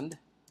Iceland.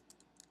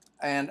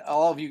 And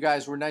all of you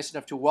guys were nice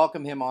enough to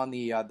welcome him on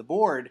the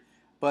board.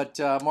 But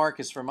Mark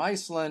is from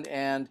Iceland,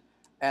 and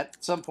at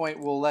some point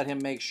we'll let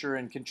him make sure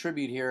and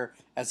contribute here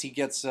as he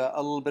gets a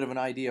little bit of an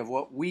idea of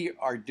what we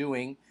are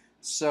doing.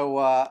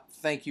 So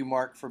thank you,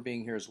 Mark, for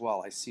being here as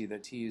well. I see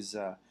that he's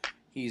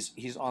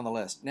on the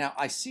list. Now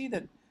I see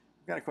that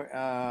we've got a quick.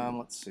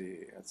 Let's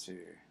see.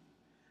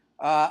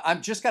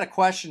 I've just got a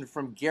question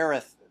from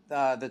Gareth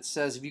that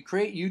says, if you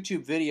create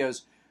YouTube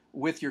videos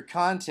with your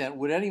content,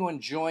 would anyone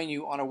join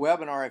you on a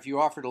webinar if you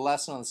offered a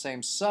lesson on the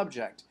same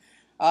subject?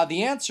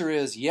 The answer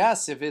is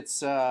yes, if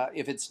it's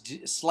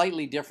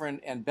slightly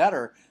different and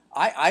better.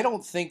 I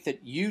don't think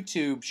that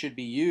YouTube should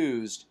be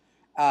used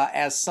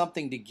as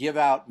something to give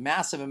out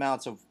massive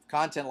amounts of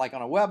content like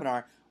on a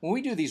webinar. When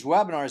we do these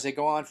webinars, they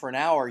go on for an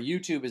hour.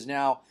 YouTube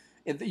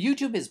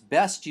is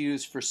best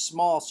used for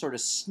small sort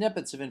of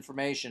snippets of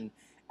information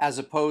as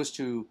opposed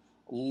to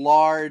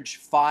large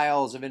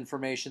files of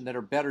information that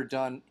are better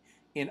done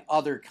in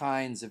other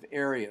kinds of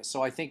areas.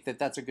 So I think that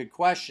that's a good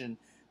question,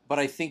 but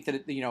I think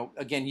that,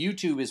 again,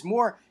 YouTube is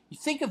more, you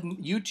think of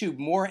YouTube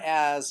more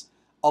as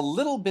a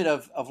little bit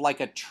of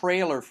like a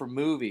trailer for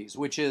movies,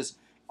 which is,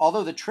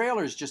 although the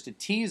trailer is just a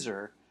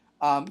teaser,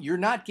 you're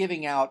not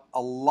giving out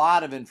a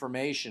lot of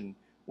information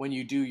when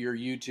you do your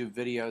YouTube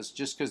videos,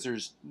 just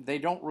because they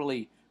don't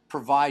really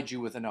provide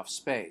you with enough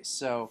space.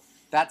 So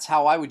that's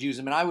how I would use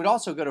them. And I would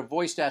also go to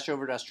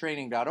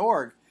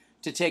voice-over-training.org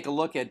to take a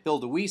look at Bill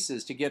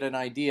DeWeese's to get an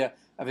idea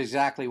of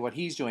exactly what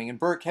he's doing. And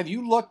Burke, have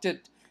you looked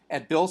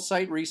at Bill's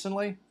site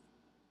recently?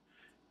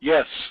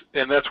 Yes,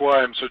 and that's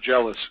why I'm so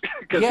jealous,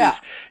 because Yeah.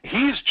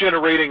 he's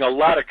generating a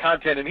lot of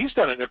content, and he's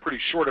done it in a pretty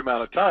short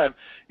amount of time.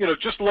 You know,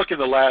 just look in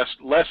the last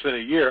less than a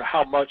year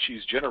how much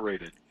he's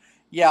generated.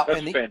 Yeah,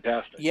 That's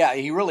fantastic. Yeah,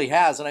 he really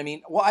has. And I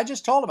mean, well, I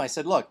just told him, I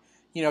said, look,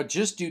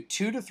 just do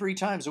 2 to 3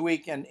 times a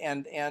week. And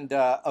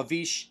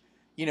Avish,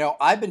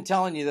 I've been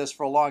telling you this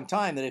for a long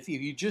time, that if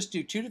you just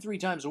do 2 to 3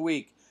 times a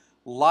week,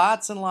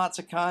 lots and lots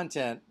of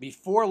content,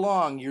 before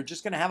long, you're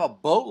just going to have a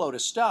boatload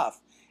of stuff.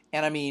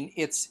 And I mean,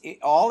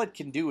 all it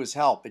can do is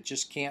help. It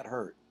just can't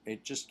hurt.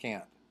 It just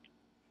can't.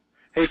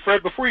 Hey,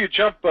 Fred, before you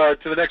jump to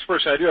the next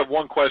person, I do have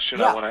one question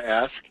I want to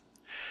ask.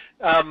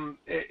 And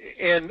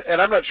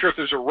I'm not sure if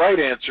there's a right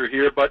answer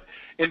here, but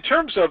in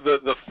terms of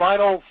the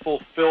final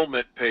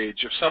fulfillment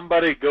page, if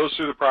somebody goes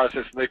through the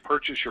process and they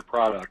purchase your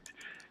product,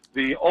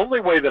 the only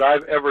way that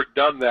I've ever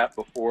done that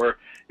before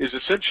is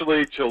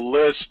essentially to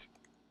list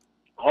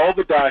all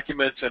the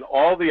documents and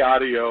all the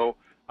audio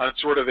on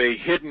sort of a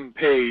hidden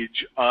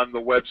page on the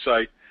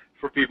website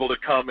for people to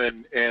come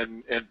and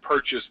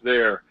purchase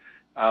there.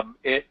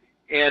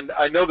 And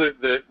I know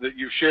that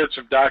you've shared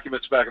some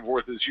documents back and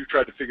forth as you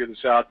tried to figure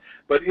this out,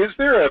 but is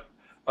there a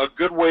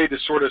good way to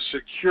sort of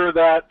secure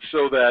that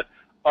so that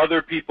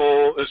other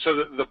people, so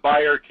that the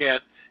buyer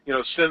can't,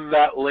 send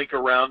that link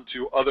around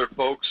to other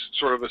folks,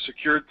 sort of a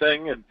secured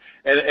thing? And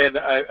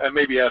I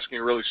may be asking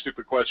a really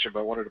stupid question, but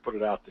I wanted to put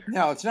it out there.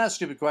 No, it's not a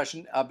stupid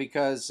question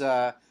because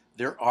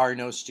there are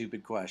no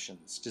stupid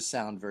questions, to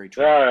sound very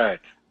true. All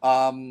right.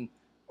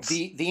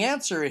 The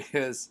answer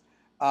is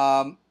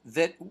that,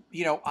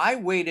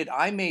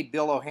 I made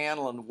Bill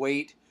O'Hanlon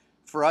wait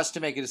for us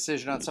to make a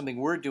decision on something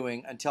we're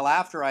doing until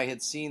after I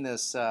had seen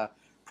this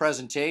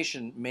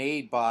presentation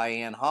made by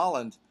Ann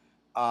Holland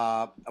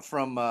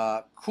from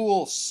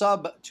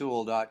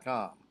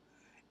coolsubtool.com.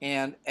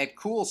 And at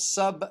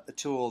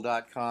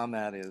coolsubtool.com,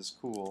 that is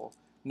cool.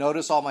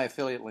 Notice all my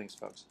affiliate links,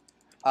 folks.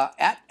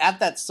 At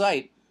that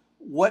site,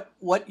 what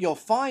you'll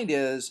find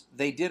is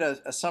they did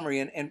a summary,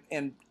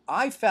 and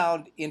I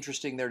found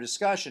interesting their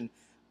discussion.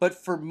 But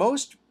for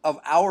most of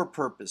our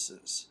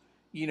purposes,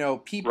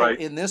 people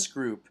in this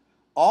group,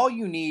 all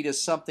you need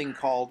is something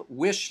called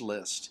wish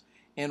list.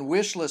 And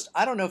wish list,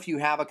 I don't know if you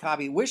have a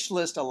copy. Wish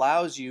list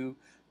allows you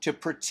to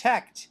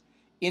protect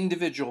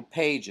individual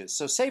pages.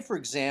 So say, for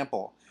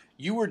example,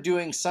 you were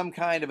doing some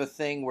kind of a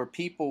thing where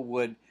people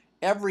would,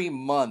 every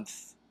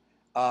month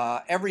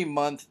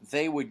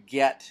they would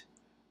get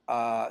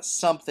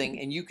something,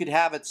 and you could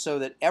have it so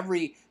that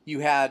you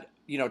had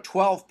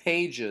 12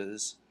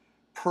 pages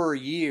per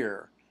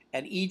year,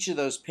 and each of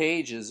those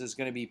pages is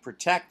going to be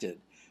protected,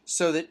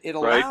 so that it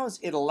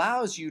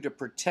allows you to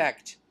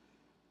protect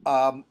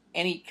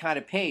any kind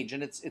of page,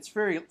 and it's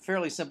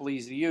fairly simple,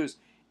 easy to use.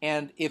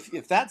 And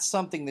if that's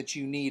something that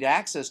you need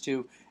access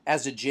to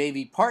as a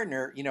JV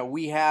partner,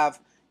 we have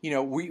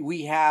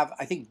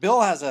I think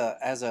Bill has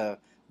a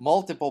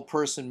multiple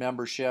person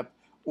membership,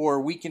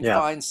 or we can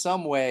find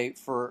some way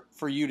for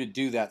you to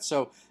do that.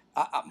 So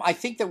I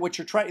think that what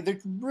you're trying,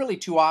 there's really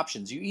 2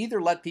 options. You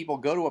either let people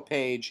go to a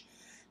page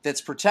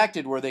that's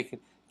protected where they can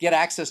get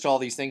access to all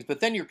these things, but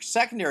then your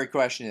secondary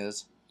question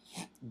is,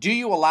 do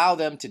you allow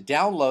them to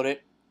download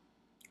it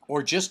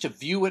or just to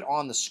view it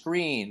on the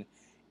screen?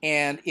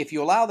 And if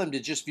you allow them to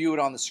just view it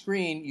on the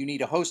screen, you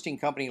need a hosting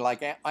company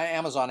like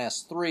Amazon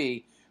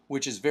S3,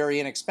 which is very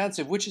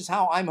inexpensive, which is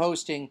how I'm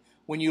hosting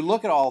when you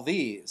look at all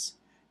these.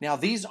 Now,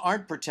 these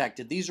aren't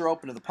protected. These are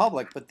open to the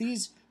public, but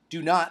these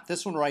do not.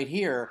 This one right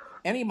here,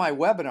 any of my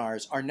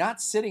webinars are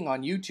not sitting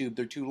on YouTube.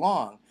 They're too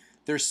long.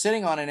 They're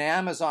sitting on an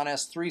Amazon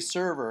S3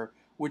 server,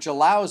 which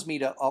allows me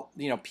to,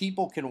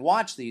 people can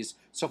watch these.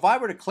 So if I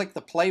were to click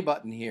the play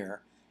button here,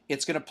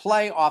 it's going to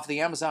play off the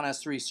Amazon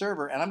S3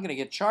 server, and I'm going to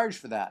get charged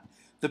for that.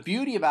 The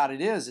beauty about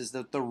it is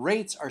that the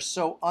rates are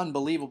so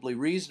unbelievably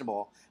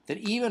reasonable that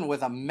even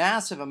with a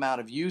massive amount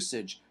of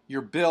usage,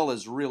 your bill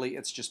is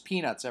it's just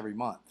peanuts every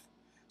month.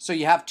 So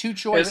you have 2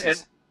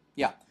 choices.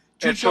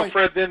 So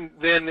Fred, then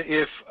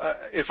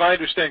if I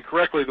understand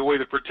correctly, the way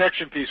the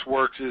protection piece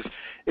works is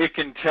it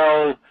can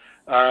tell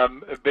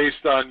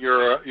based on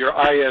your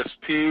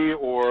ISP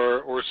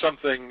or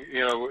something,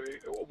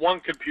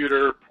 one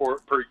computer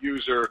per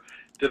user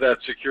to that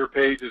secure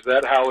page. Is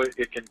that how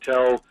it can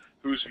tell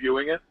who's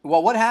viewing it?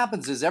 Well, what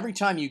happens is every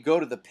time you go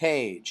to the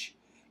page,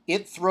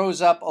 it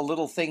throws up a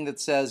little thing that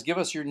says, give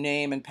us your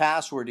name and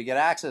password to get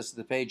access to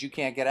the page. You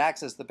can't get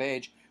access to the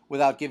page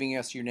without giving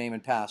us your name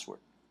and password.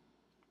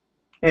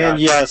 And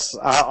yes,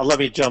 let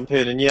me jump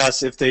in. And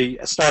yes, if they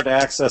start to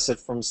access it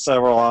from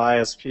several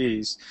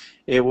ISPs,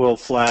 it will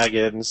flag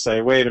it and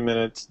say, wait a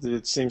minute,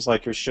 it seems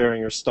like you're sharing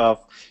your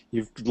stuff.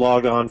 You've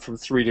logged on from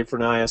 3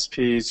 different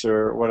ISPs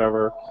or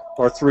whatever,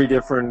 or 3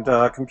 different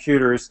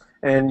computers,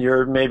 and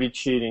you're maybe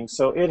cheating.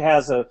 So it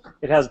has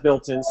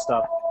built-in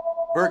stuff.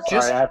 Burke,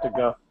 I have to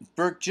go.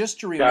 Burke, just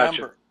to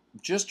remember,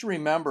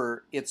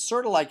 it's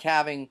sort of like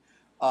having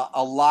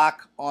a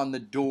lock on the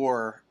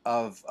door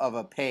of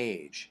a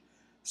page.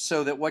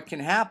 so that what can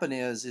happen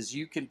is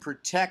you can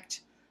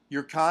protect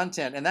your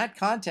content, and that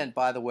content,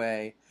 by the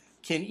way,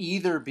 can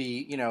either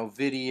be,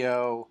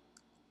 video,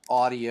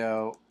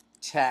 audio,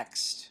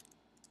 text,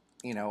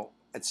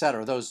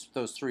 etc. Those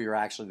three are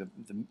actually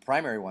the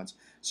primary ones.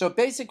 So it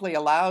basically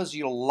allows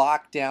you to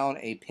lock down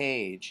a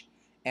page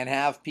and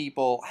have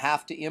people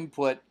have to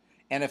input.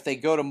 And if they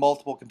go to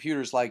multiple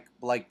computers, like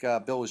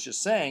Bill was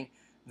just saying,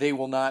 they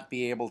will not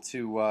be able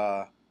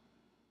to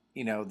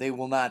they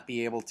will not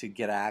be able to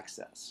get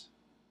access.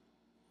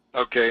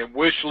 Okay, and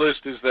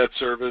Wishlist is that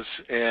service,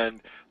 and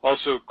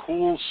also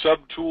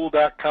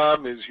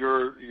coolsubtool.com is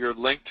your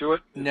link to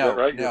it. Is that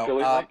right? Your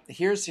affiliate link?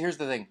 Here's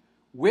the thing.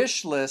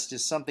 Wishlist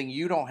is something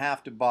you don't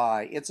have to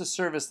buy. It's a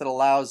service that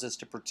allows us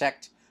to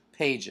protect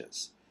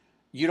pages.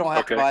 You don't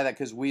have to buy that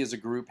because we as a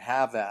group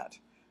have that.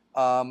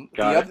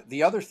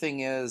 The other thing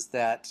is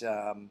that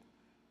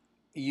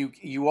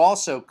you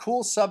also,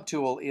 Cool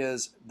Subtool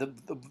is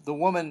the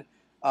woman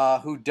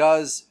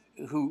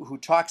who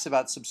talks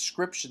about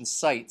subscription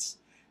sites.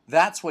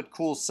 That's what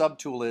Cool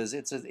Subtool is.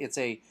 It's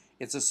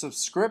a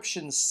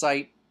subscription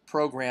site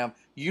program.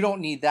 You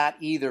don't need that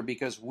either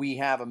because we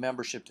have a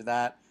membership to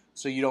that,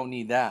 so you don't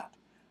need that.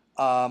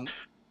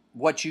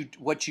 What you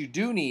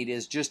do need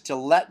is just to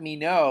let me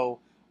know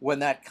when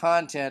that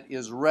content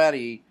is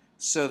ready,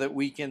 so that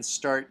we can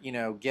start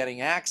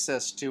getting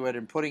access to it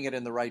and putting it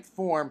in the right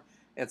form,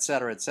 et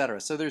cetera, et cetera.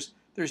 So there's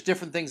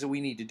different things that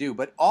we need to do,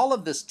 but all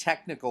of this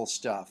technical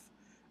stuff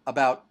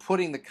about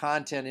putting the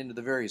content into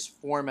the various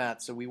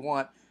formats that we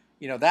want,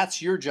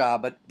 that's your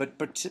job. But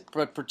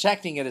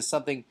protecting it is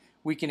something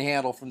we can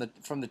handle from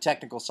the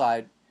technical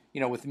side,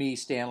 with me,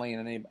 Stanley,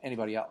 and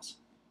anybody else.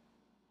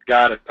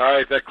 Got it. All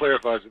right, that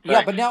clarifies it. Thanks.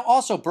 Yeah, but now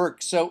also,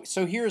 Burke. So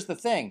here's the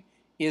thing: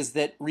 is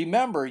that,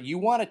 remember, you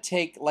want to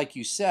take, like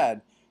you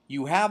said,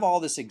 you have all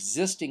this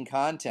existing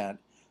content.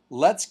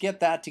 Let's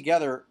get that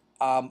together.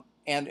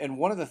 And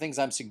one of the things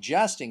I'm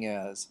suggesting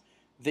is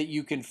that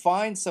you can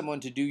find someone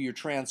to do your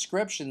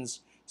transcriptions,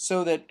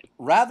 so that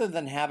rather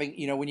than having,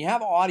 when you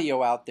have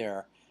audio out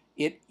there,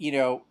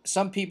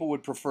 some people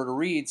would prefer to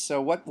read. So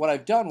what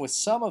I've done with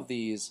some of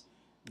these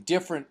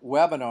different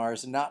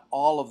webinars, and not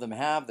all of them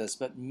have this,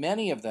 but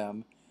many of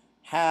them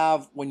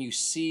have, when you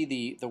see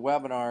the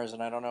webinars,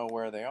 and I don't know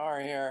where they are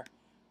here,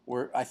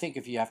 where I think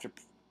if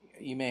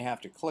you may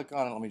have to click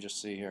on it. Let me just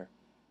see here.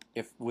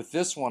 If with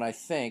this one, I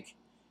think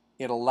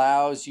it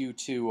allows you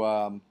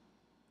to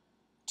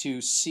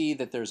see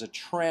that there's a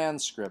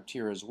transcript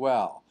here as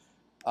well.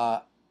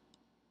 Let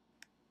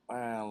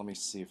me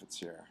see if it's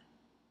here.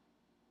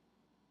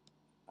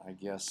 I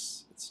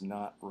guess it's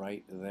not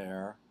right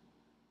there.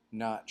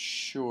 Not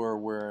sure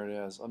where it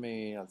is.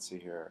 Let's see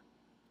here.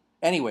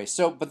 Anyway,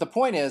 but the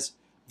point is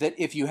that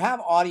if you have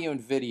audio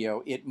and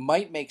video, it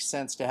might make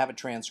sense to have it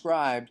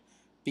transcribed,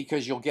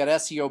 because you'll get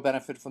SEO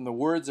benefit from the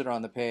words that are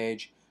on the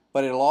page,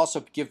 but it'll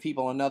also give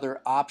people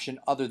another option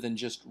other than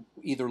just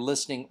either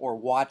listening or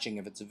watching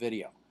if it's a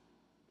video.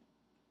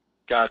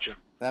 Gotcha.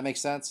 That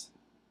makes sense?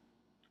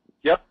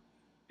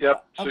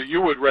 Yep. So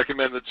you would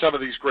recommend that some of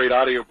these great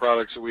audio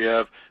products that we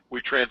have, we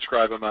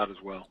transcribe them out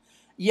as well.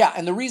 Yeah,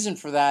 and the reason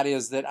for that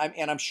is that,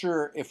 I'm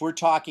sure if we're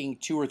talking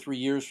 2 or 3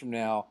 years from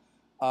now,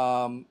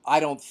 I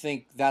don't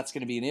think that's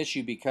going to be an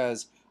issue,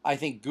 because I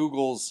think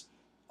Google's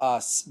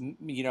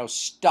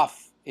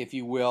stuff, if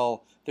you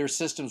will, their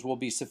systems will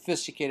be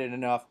sophisticated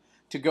enough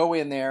to go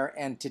in there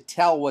and to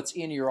tell what's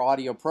in your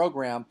audio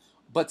program.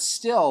 But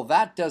still,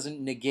 that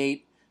doesn't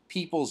negate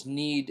people's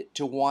need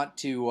to want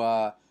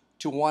to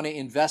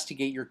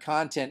investigate your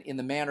content in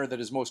the manner that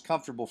is most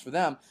comfortable for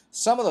them.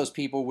 Some of those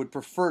people would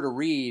prefer to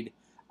read,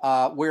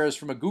 whereas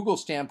from a Google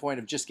standpoint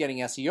of just getting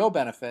SEO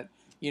benefit,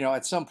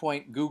 at some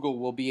point Google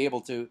will be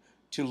able to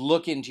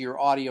look into your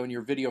audio and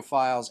your video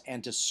files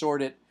and to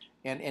sort it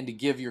and to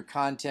give your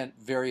content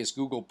various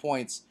Google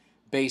points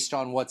based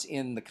on what's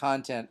in the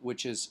content,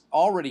 which is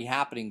already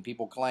happening,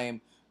 people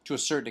claim, to a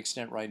certain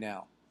extent right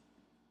now.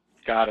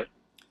 Got it.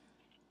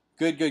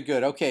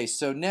 Good. Okay,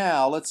 so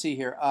now let's see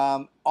here.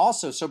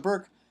 Also, so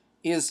Burke,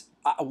 is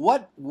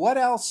what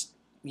else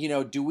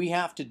do we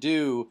have to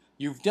do?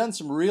 You've done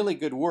some really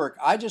good work.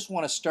 I just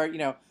want to start.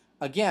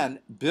 Again,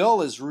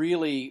 Bill is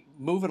really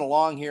moving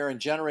along here and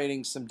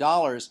generating some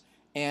dollars,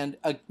 and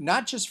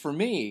not just for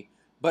me,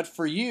 but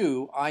for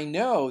you. I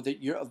know that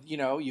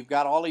you've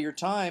got all of your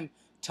time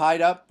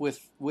tied up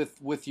with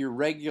your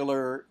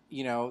regular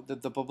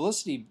the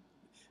publicity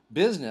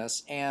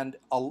business, and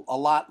a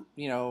lot,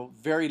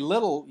 very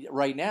little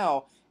right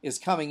now is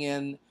coming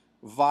in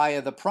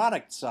via the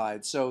product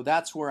side. So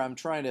that's where I'm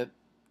trying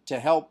to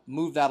help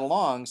move that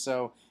along.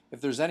 So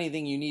if there's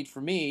anything you need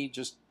from me,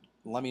 just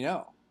let me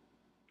know.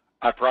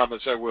 I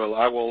promise I will.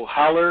 I will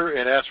holler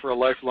and ask for a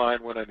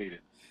lifeline when I need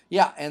it.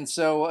 Yeah, and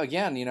so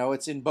again,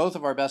 it's in both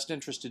of our best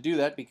interest to do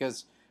that,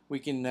 because we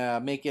can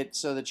make it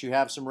so that you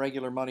have some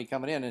regular money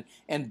coming in.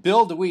 And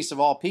Bill DeWeese, of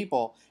all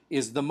people,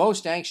 is the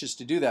most anxious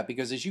to do that,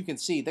 because as you can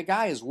see, the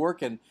guy is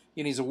working,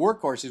 he's a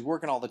workhorse, he's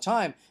working all the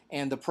time,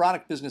 and the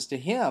product business to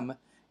him,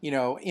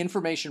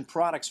 information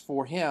products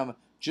for him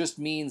just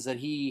means that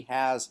he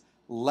has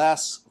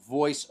less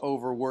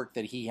voiceover work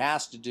that he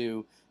has to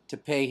do to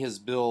pay his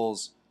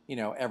bills,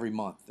 every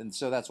month. And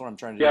so that's what I'm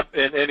trying to do.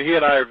 Yep, and he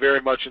and I are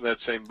very much in that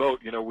same boat.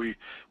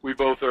 We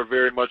both are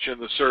very much in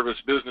the service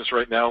business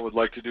right now. Would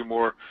like to do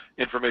more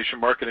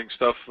information marketing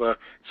stuff,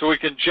 so we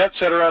can jet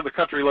set around the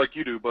country like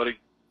you do, buddy.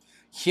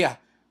 Yeah,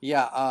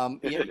 yeah.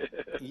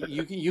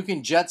 You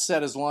can jet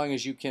set as long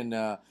as you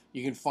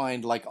can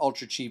find like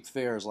ultra cheap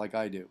fares like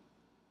I do.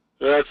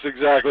 That's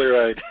exactly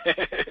right.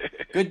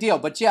 Good deal.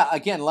 But yeah,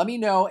 again, let me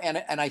know,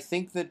 and I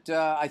think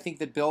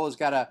that Bill has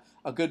got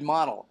a good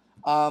model.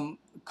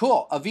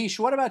 Cool. Avish,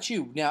 what about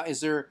you? Now,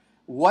 is there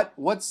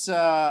what's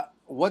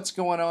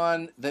going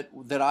on that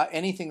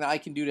anything that I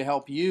can do to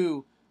help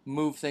you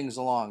move things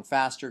along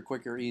faster,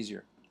 quicker,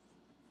 easier?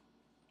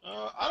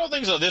 I don't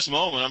think so at this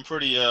moment.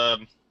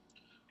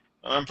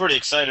 I'm pretty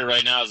excited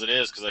right now as it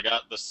is because I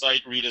got the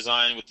site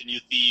redesigned with the new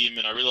theme,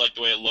 and I really like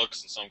the way it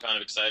looks, and so I'm kind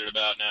of excited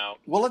about now.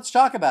 Well, let's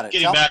talk about it.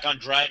 Getting back on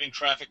driving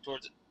traffic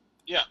towards it.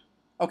 Yeah.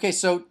 Okay,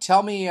 so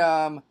tell me.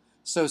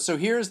 So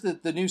here's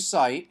the new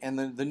site and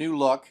the new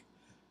look.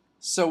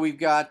 So we've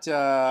got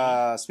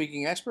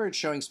speaking experts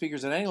showing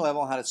speakers at any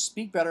level how to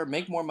speak better,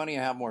 make more money,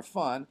 and have more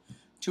fun.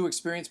 2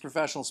 experienced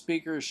professional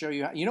speakers show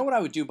you how. You know what I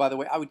would do, by the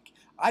way?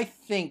 I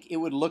think it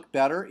would look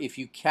better if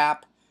you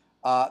cap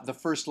the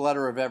first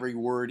letter of every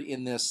word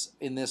in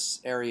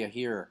this area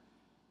here,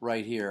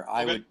 right here.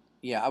 Okay.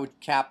 I would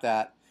cap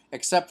that,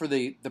 except for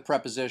the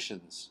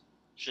prepositions.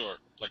 Sure,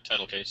 like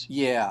title case.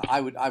 Yeah,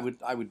 I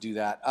would do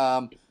that.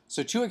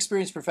 So 2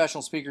 experienced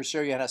professional speakers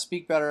show you how to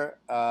speak better,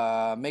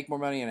 make more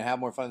money, and have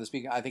more fun in the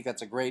speaking. I think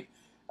that's a great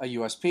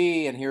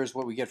USP. And here's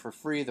what we get for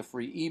free. The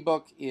free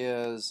ebook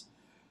is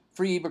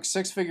free ebook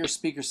 6-figure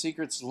speaker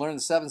secrets. Learn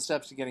the 7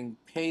 steps to getting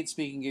paid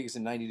speaking gigs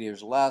in 90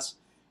 days or less.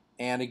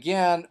 And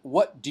again,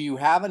 do you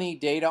have any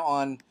data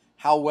on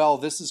how well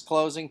this is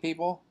closing,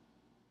 people?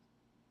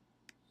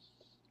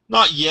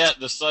 Not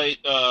yet. The site,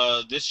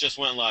 this just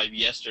went live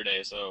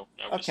yesterday, so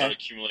I'm going to start Okay.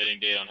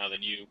 accumulating data on how the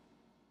new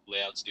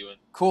layout's doing.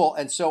 Cool.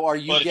 And so are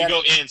you But if getting...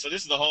 you go in, so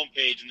this is the home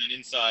page, and then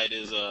inside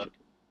is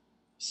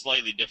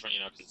slightly different,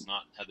 because it's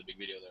not had the big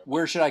video there.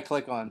 Where should I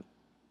click on?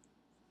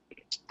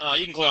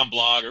 You can click on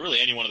blog or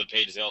really any one of the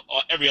pages.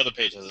 Every other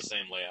page has the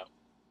same layout.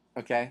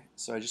 Okay,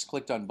 so I just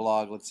clicked on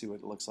blog. Let's see what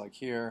it looks like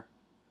here.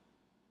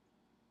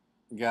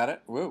 Got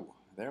it. Whoa,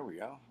 there we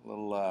go.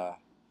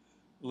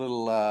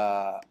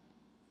 Little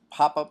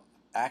pop-up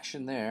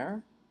action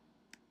there.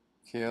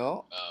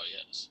 Cool. Oh,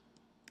 yes.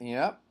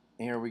 Yep,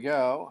 here we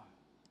go.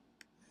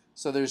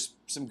 So there's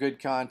some good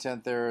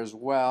content there as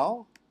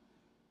well.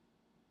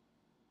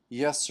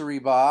 Yes, sirree,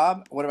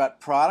 Bob. What about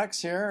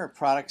products here? Are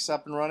products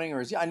up and running?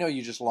 Or I know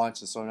you just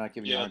launched this, so I'm not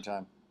giving you a hard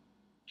time.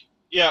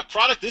 Yeah,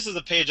 product, this is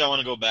the page I want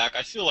to go back.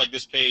 I feel like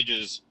this page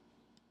is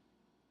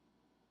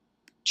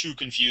too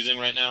confusing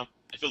right now.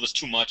 I feel there's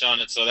too much on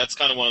it, so that's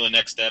kind of one of the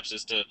next steps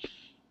is to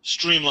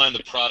streamline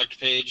the product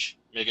page,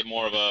 make it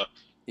more of a...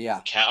 Yeah.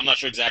 I'm not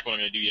sure exactly what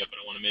I'm going to do yet, but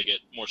I want to make it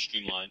more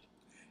streamlined.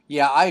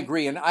 Yeah, I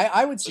agree, and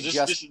I would So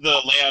suggest... This is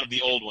the layout of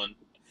the old one.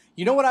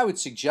 You know what I would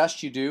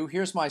suggest you do?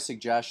 Here's my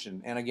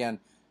suggestion, and again,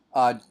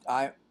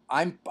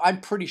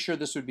 I'm pretty sure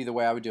this would be the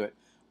way I would do it.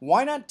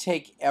 Why not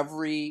take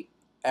every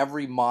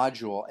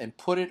module and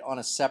put it on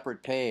a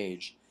separate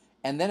page,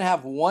 and then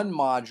have one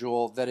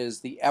module that is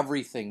the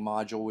everything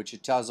module, which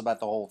it tells about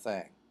the whole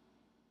thing.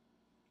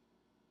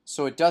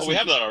 So it doesn't... Well, we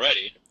have that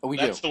already. Oh, we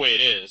That's do. the way it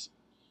is.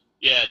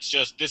 Yeah, it's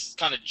just this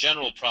kind of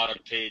general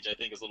product page I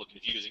think is a little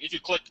confusing. If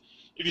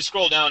you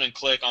scroll down and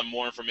click on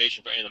more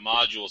information for any of the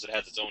modules, it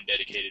has its own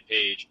dedicated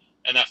page.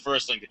 And that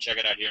first link to check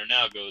it out here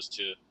now goes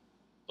to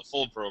the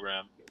full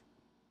program.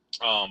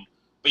 But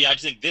yeah, I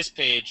just think this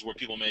page where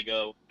people may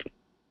go,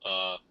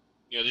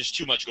 there's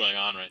too much going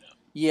on right now.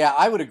 Yeah,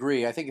 I would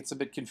agree. I think it's a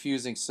bit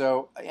confusing.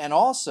 So, and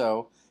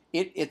also,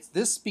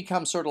 this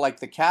becomes sort of like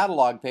the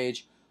catalog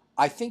page.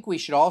 I think we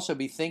should also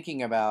be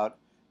thinking about,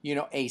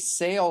 a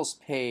sales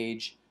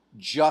page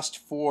just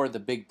for the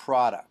big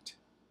product.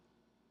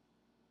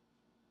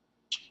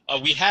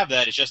 We have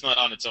that. It's just not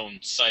on its own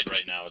site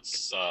right now.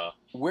 It's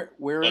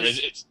where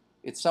is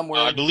it's somewhere.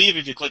 I believe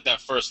if you click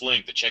that first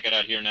link to check it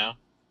out here now.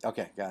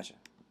 Okay, gotcha.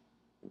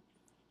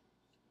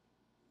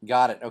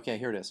 Got it. Okay,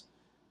 here it is.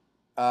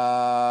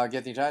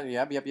 Get the title.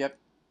 Yep.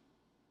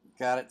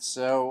 Got it.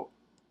 So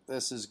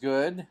this is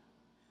good.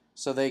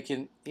 So they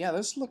can. Yeah,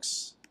 this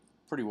looks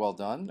pretty well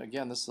done.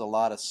 Again, this is a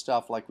lot of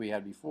stuff like we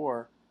had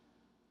before,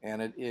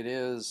 and it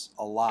is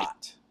a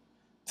lot.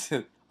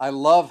 I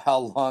love how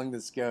long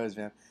this goes,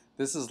 man.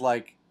 This is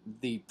like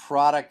the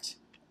product,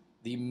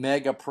 the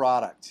mega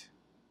product.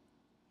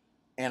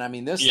 And I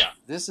mean, this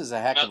is a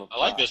heck of a product. I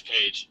like this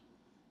page.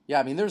 Yeah,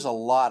 I mean, there's a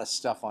lot of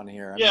stuff on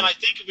here. And I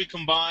think if we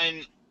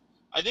combine,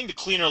 I think the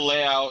cleaner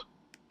layout,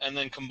 and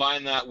then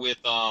combine that with,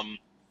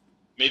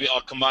 maybe I'll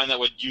combine that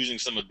with using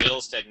some of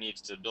Bill's techniques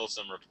to build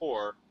some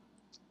rapport.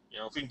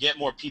 If we can get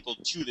more people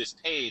to this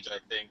page, I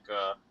think,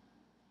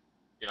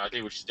 I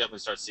think we should definitely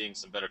start seeing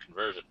some better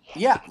conversion.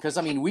 Yeah, because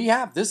I mean,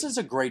 this is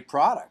a great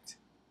product.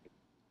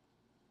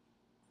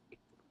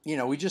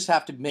 we just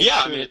have to make Yeah,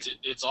 I sure. mean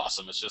it's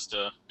awesome. It's just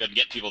got to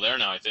get people there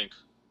now. I think.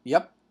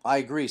 Yep, I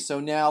agree. So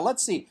now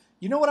let's see.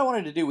 You know what I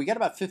wanted to do? We got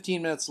about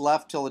 15 minutes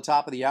left till the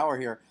top of the hour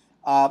here.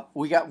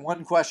 We got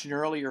one question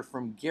earlier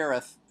from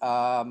Gareth.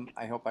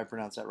 I hope I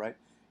pronounced that right.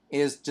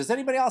 Does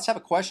anybody else have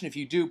a question? If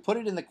you do, put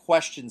it in the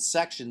question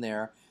section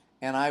there,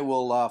 and I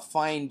will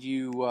find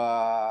you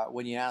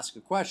when you ask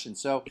a question.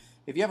 So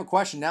if you have a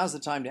question, now's the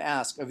time to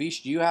ask.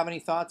 Avish, do you have any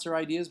thoughts or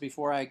ideas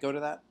before I go to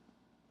that?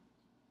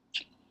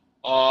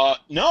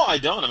 No, I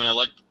don't. I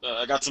mean,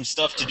 I got some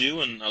stuff to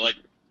do, and I like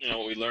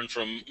what we learned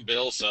from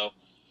Bill, so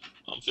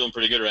I'm feeling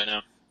pretty good right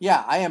now.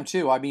 Yeah, I am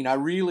too. I mean, I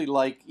really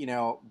like,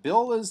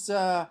 Bill is,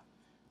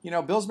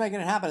 Bill's making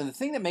it happen. And the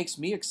thing that makes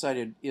me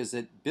excited is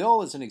that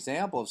Bill is an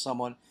example of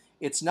someone.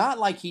 It's not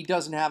like he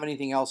doesn't have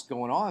anything else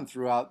going on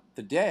throughout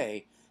the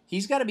day.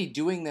 He's got to be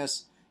doing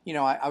this.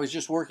 I was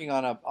just working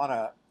on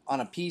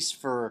a piece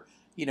for,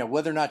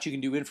 whether or not you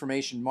can do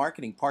information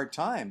marketing part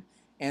time.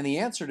 And the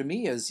answer to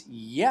me is,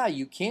 yeah,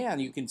 you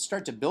can. You can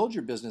start to build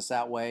your business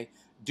that way,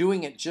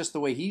 doing it just the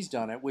way he's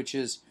done it, which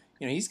is,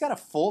 he's got a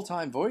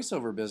full-time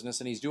voiceover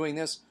business, and he's doing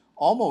this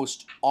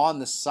almost on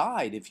the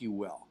side, if you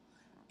will.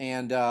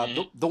 And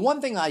the one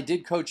thing I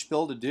did coach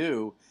Bill to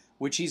do,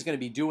 which he's going to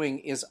be doing,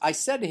 is I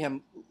said to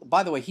him,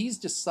 by the way, he's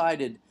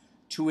decided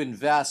to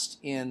invest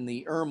in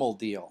the Ermel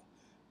deal,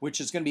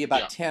 which is going to be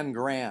about 10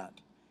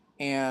 grand.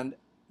 And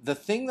the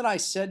thing that I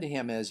said to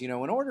him is, in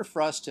order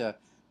for us to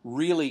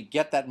really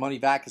get that money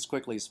back as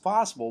quickly as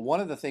possible,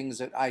 one of the things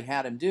that I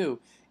had him do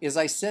is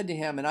I said to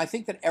him, and I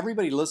think that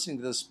everybody listening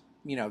to this,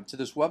 to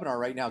this webinar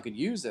right now could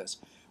use this,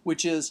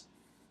 which is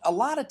a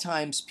lot of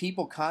times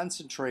people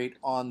concentrate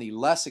on the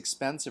less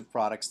expensive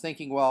products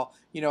thinking, well,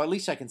 at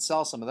least I can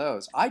sell some of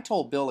those. I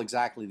told Bill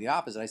exactly the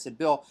opposite. I said,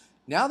 Bill,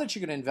 now that you're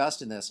going to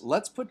invest in this,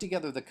 let's put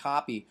together the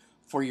copy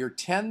for your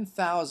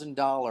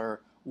 $10,000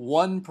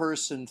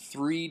 one-person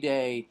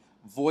 3-day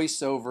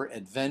voiceover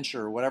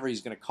adventure, whatever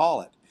he's going to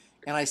call it.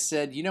 And I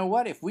said, you know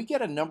what? If we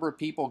get a number of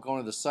people going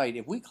to the site,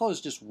 if we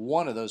close just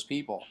one of those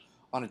people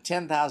on a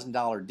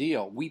 $10,000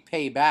 deal, we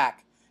pay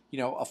back,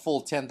 a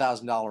full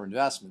 $10,000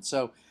 investment.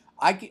 So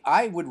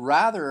I would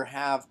rather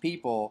have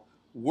people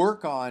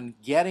work on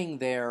getting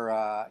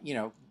their,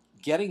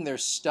 getting their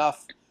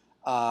stuff,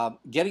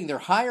 getting their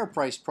higher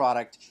priced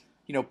product,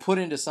 put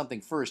into something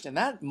first. And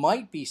that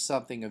might be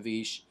something,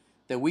 Avish,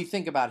 that we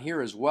think about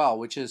here as well,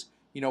 which is,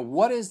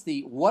 what is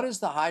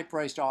the high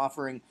priced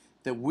offering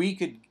that we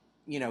could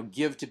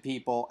give to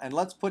people, and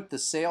let's put the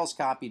sales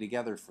copy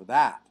together for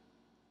that.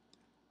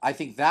 I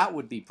think that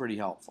would be pretty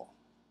helpful.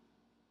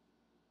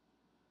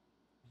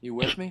 You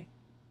with me?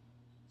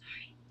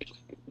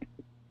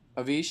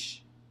 Avish?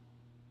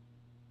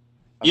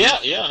 Yeah,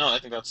 no, I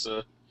think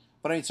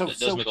but I mean, that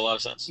does make a lot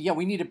of sense. Yeah,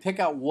 we need to pick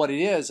out what it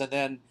is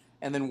and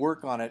then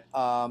work on it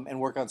and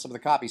work on some of the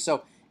copy.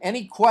 So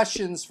any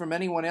questions from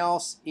anyone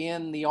else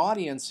in the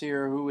audience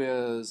here who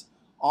is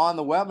on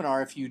the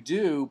webinar? If you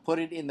do, put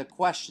it in the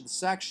question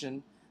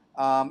section,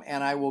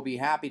 and I will be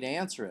happy to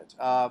answer it.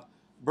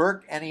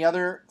 Burke, any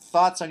other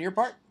thoughts on your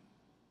part?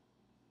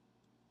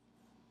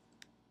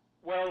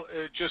 Well,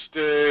 just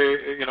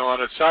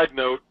on a side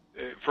note,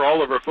 for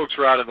all of our folks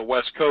who are out on the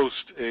West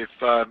Coast,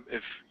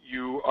 if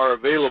you are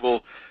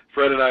available,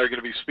 Fred and I are going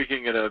to be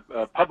speaking at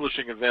a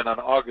publishing event on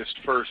August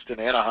 1st in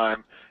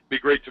Anaheim. It'd be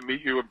great to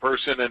meet you in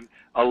person, and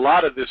a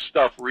lot of this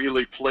stuff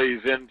really plays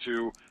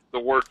into the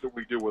work that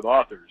we do with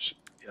authors.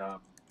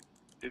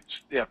 It's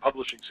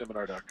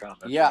publishingseminar.com.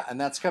 Yeah, right.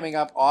 And that's coming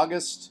up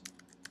August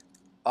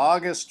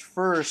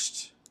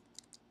 1st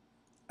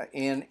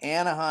in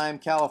Anaheim,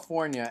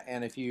 California.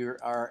 And if you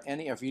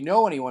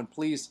know anyone,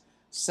 please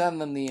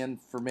send them the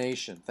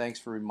information. Thanks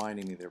for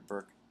reminding me there,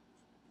 Burke.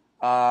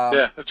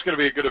 Yeah, it's going to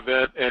be a good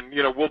event, and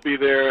we'll be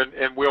there,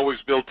 and we always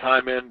build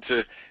time in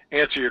to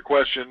answer your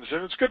questions,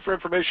 and it's good for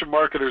information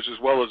marketers as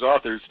well as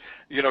authors.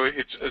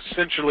 It's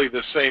essentially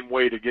the same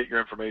way to get your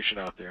information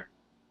out there.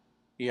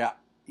 Yeah.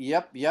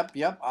 Yep.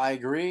 I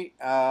agree.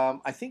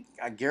 I think,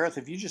 Gareth,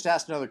 if you just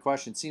asked another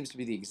question, it seems to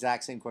be the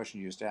exact same question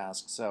you just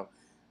asked, so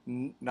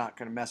not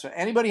going to mess with it.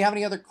 Anybody have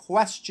any other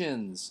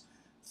questions,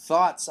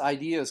 thoughts,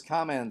 ideas,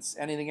 comments,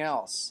 anything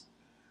else?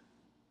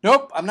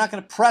 Nope, I'm not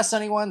going to press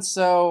anyone,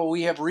 so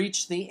we have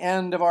reached the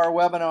end of our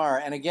webinar.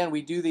 And again,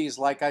 we do these,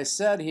 like I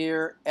said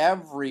here,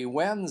 every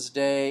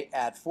Wednesday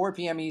at 4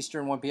 p.m.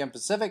 Eastern, 1 p.m.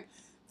 Pacific.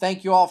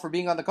 Thank you all for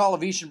being on the call,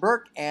 Avish and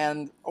Burke,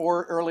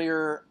 or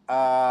earlier,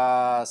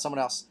 someone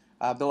else,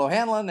 Bill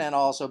O'Hanlon, and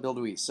also Bill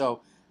DeWeese. So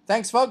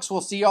thanks, folks.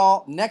 We'll see you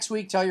all next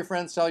week. Tell your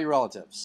friends, tell your relatives.